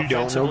Brown. up with You don't know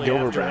offensively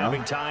Gilbert after Brown.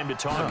 having time to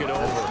talk it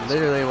over. That's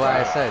literally why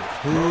I said,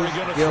 who's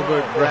gonna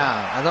Gilbert throw?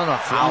 Brown? I don't know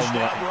how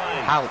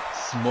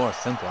Finished more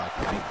simple I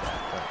can make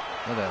that, but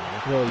whatever.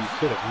 Well, you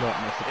could have not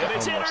messed And up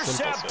it's how much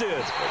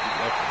intercepted. simple.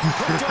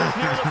 Picked up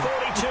near the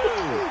 42.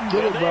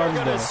 Gilbert And they're Brown's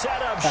going to the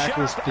set up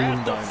Packers shop theme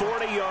at the diner.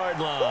 40-yard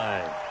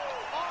line.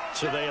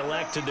 So they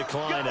elect to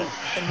decline it.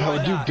 How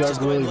would you Doug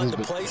Williams?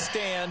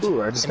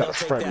 Ooh, I just got a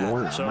Fred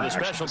Warner. So the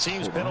special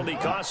teams penalty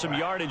cost some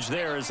yardage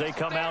there as they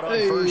come out on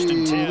Hey, 1st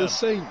and 10. the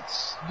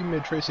Saints. Give me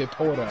a Tracy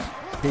Porter.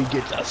 He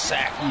gets a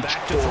sack each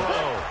Back to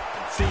throw.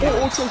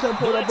 Fields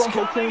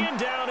coming and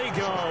down he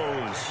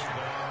goes.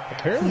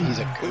 Apparently he's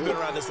a We've good. been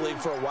around this league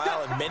for a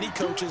while, and many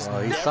coaches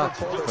Well, he never sucks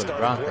pull for their the starting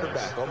Broncos.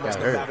 quarterback, almost Got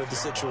no hurt. matter the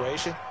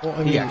situation. Well, I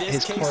He mean, got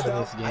his case, part though,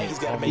 of this I think he's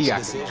got to game. make He a got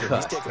decision. He's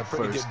cut taking a the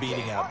pretty first good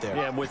beating game. out there.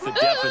 Yeah, and with the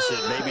deficit,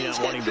 maybe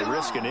not wanting to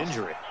risk an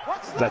injury.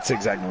 That's the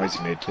exact noise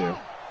he made, too.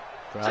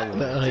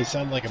 Probably. He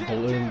sounded like a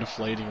balloon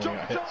deflating when he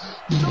got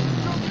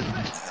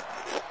hit.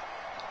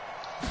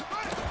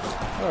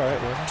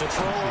 Alright, well. To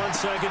throw on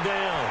 2nd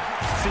down.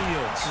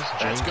 Fields.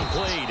 That's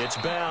complete. It's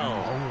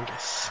Bell.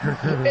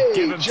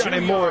 Give him Johnny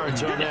 2 Morton.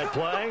 yards on that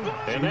play.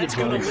 And that's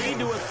going to lead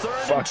to a 3rd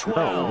and Fuck 12.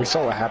 no, we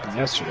saw what happened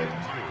yesterday.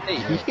 Hey,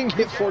 he can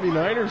get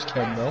 49ers,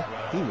 Ken, though.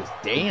 He was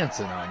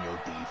dancing on your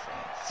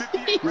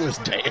defense. He was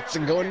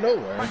dancing, going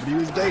nowhere, but he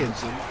was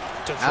dancing.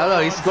 I don't know,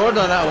 he scored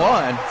on that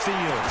one.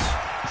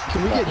 Fields.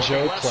 Can we get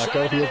Joe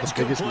Klecko? He has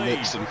the biggest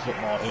nicks in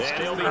football And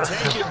history. he'll be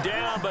taken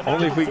down, but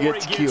Only not if we before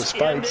get he Keo gets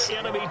Spikes. into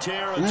enemy His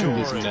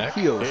territory. neck.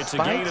 It's a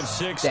gain of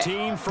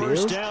 16,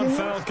 first down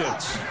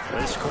Falcons.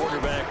 This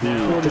quarterback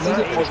now Does he get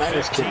gained 49ers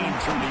 15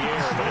 through the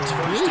air, but it's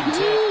 1st and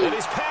 10. And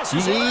his pass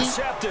is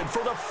intercepted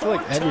for the I feel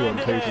like 4th everyone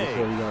time plays for the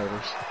today.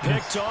 49ers.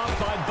 Picked off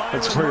by Byron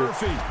That's where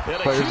Murphy. And a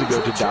players huge who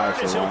go to die return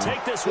for a as he'll while.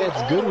 take this Yeah, one it's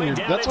all good the when way you're,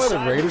 down that's why the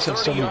inside Raiders have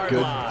so many 30-yard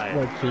good line.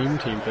 like theme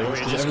team things, We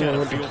because just everyone got a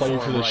went to feel play for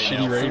for him the right shitty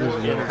now. Raiders 4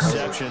 and never covered.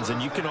 interceptions,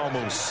 and you can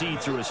almost see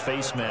through his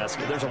face mask.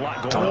 There's a lot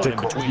going Dante on in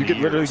Cole. between You could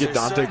the literally ears. get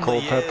Dante Certainly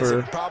is, Culpepper.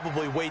 and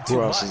probably way too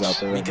Who else is much, out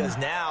there right because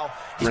now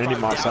he's Randy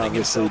probably Moss, doubting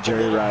obviously, himself a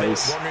Jerry little bit,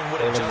 Rice, wondering what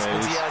Taylor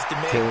adjustments he Mays. has to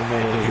make. Taylor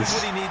But here's Mays.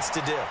 what he needs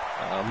to do.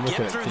 I'm looking Get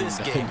at through team this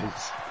game.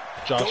 names.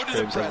 Josh Go to the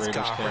Cribbs at press Raiders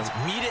conference,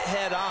 camp. meet it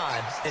head on,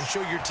 and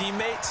show your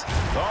teammates.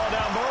 Oh,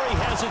 now Murray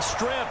has it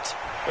stripped.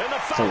 And the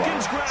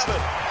Falcons grab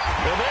it.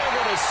 And they're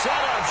going to set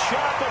up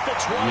shop at the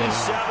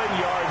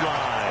 27-yard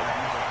line.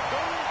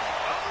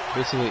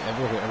 Basically,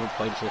 everyone who ever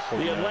played for the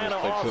 49ers The Atlanta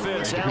played for the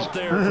offense Raiders. out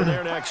there for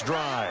their next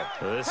drive.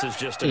 This is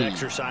just an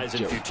exercise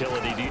in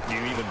futility. Do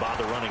you even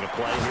bother running a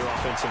play here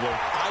offensively?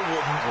 I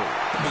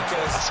wouldn't,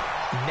 because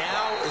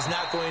now is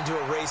not going to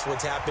erase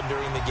what's happened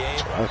during the game.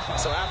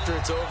 So after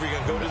it's over, you're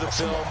going to go to the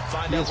film,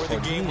 find out where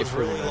the game was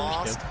really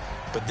lost.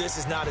 But this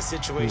is not a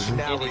situation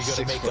now where you're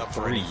going to make up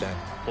for anything.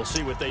 We'll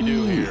see what they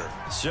do here.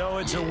 So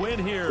it's a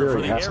win here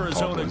for the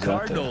Arizona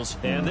Cardinals.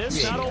 And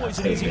this not always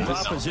an easy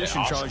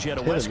proposition, Charles. You had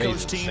a West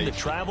Coast team that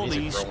traveled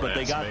east, but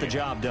they got the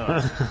job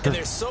done. And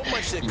there's so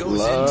much that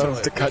goes into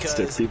it. To cut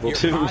stick people,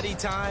 your body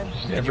time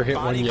and your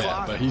body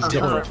clock but he's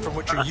different from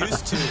what you're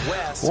used to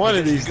west. One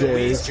of these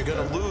days. East, you're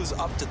going to lose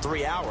up to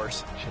 3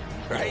 hours.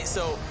 Right?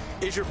 So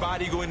is your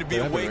body going to be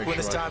awake when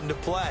it's time to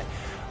play?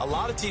 A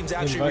lot of teams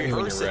actually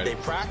rehearse it. They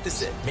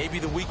practice it. Maybe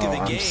the week of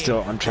the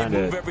game. I'm trying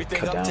they move to everything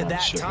cut up to down that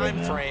shit time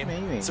right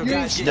frame. So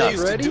guys get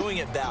used to doing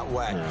it that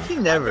way. Yeah. He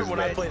never when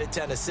I played at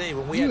Tennessee,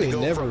 when we You had to ain't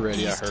go never from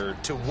ready, I east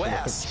heard. to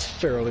west,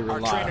 Fairly our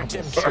reliable. trainer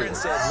Tim Kieran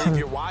said, leave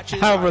your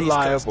watches How on East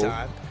Coast reliable.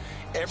 time.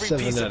 Every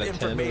 7 piece out of of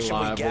 10 information we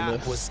got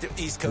reliableness. was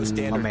East Coast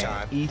Standard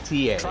Time.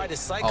 ETA. Try to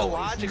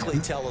psychologically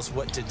tell us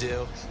what to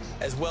do,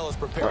 as well as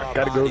prepare our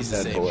Gotta go bodies to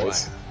the bed, same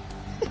boys. way.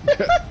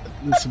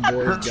 Listen,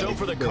 boys, So gotta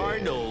for the get bed.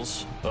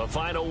 Cardinals, a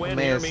final win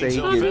Man here say means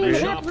he they'll getting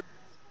finish ready. off.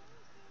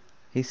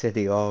 He said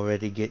he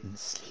already getting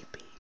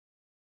sleepy.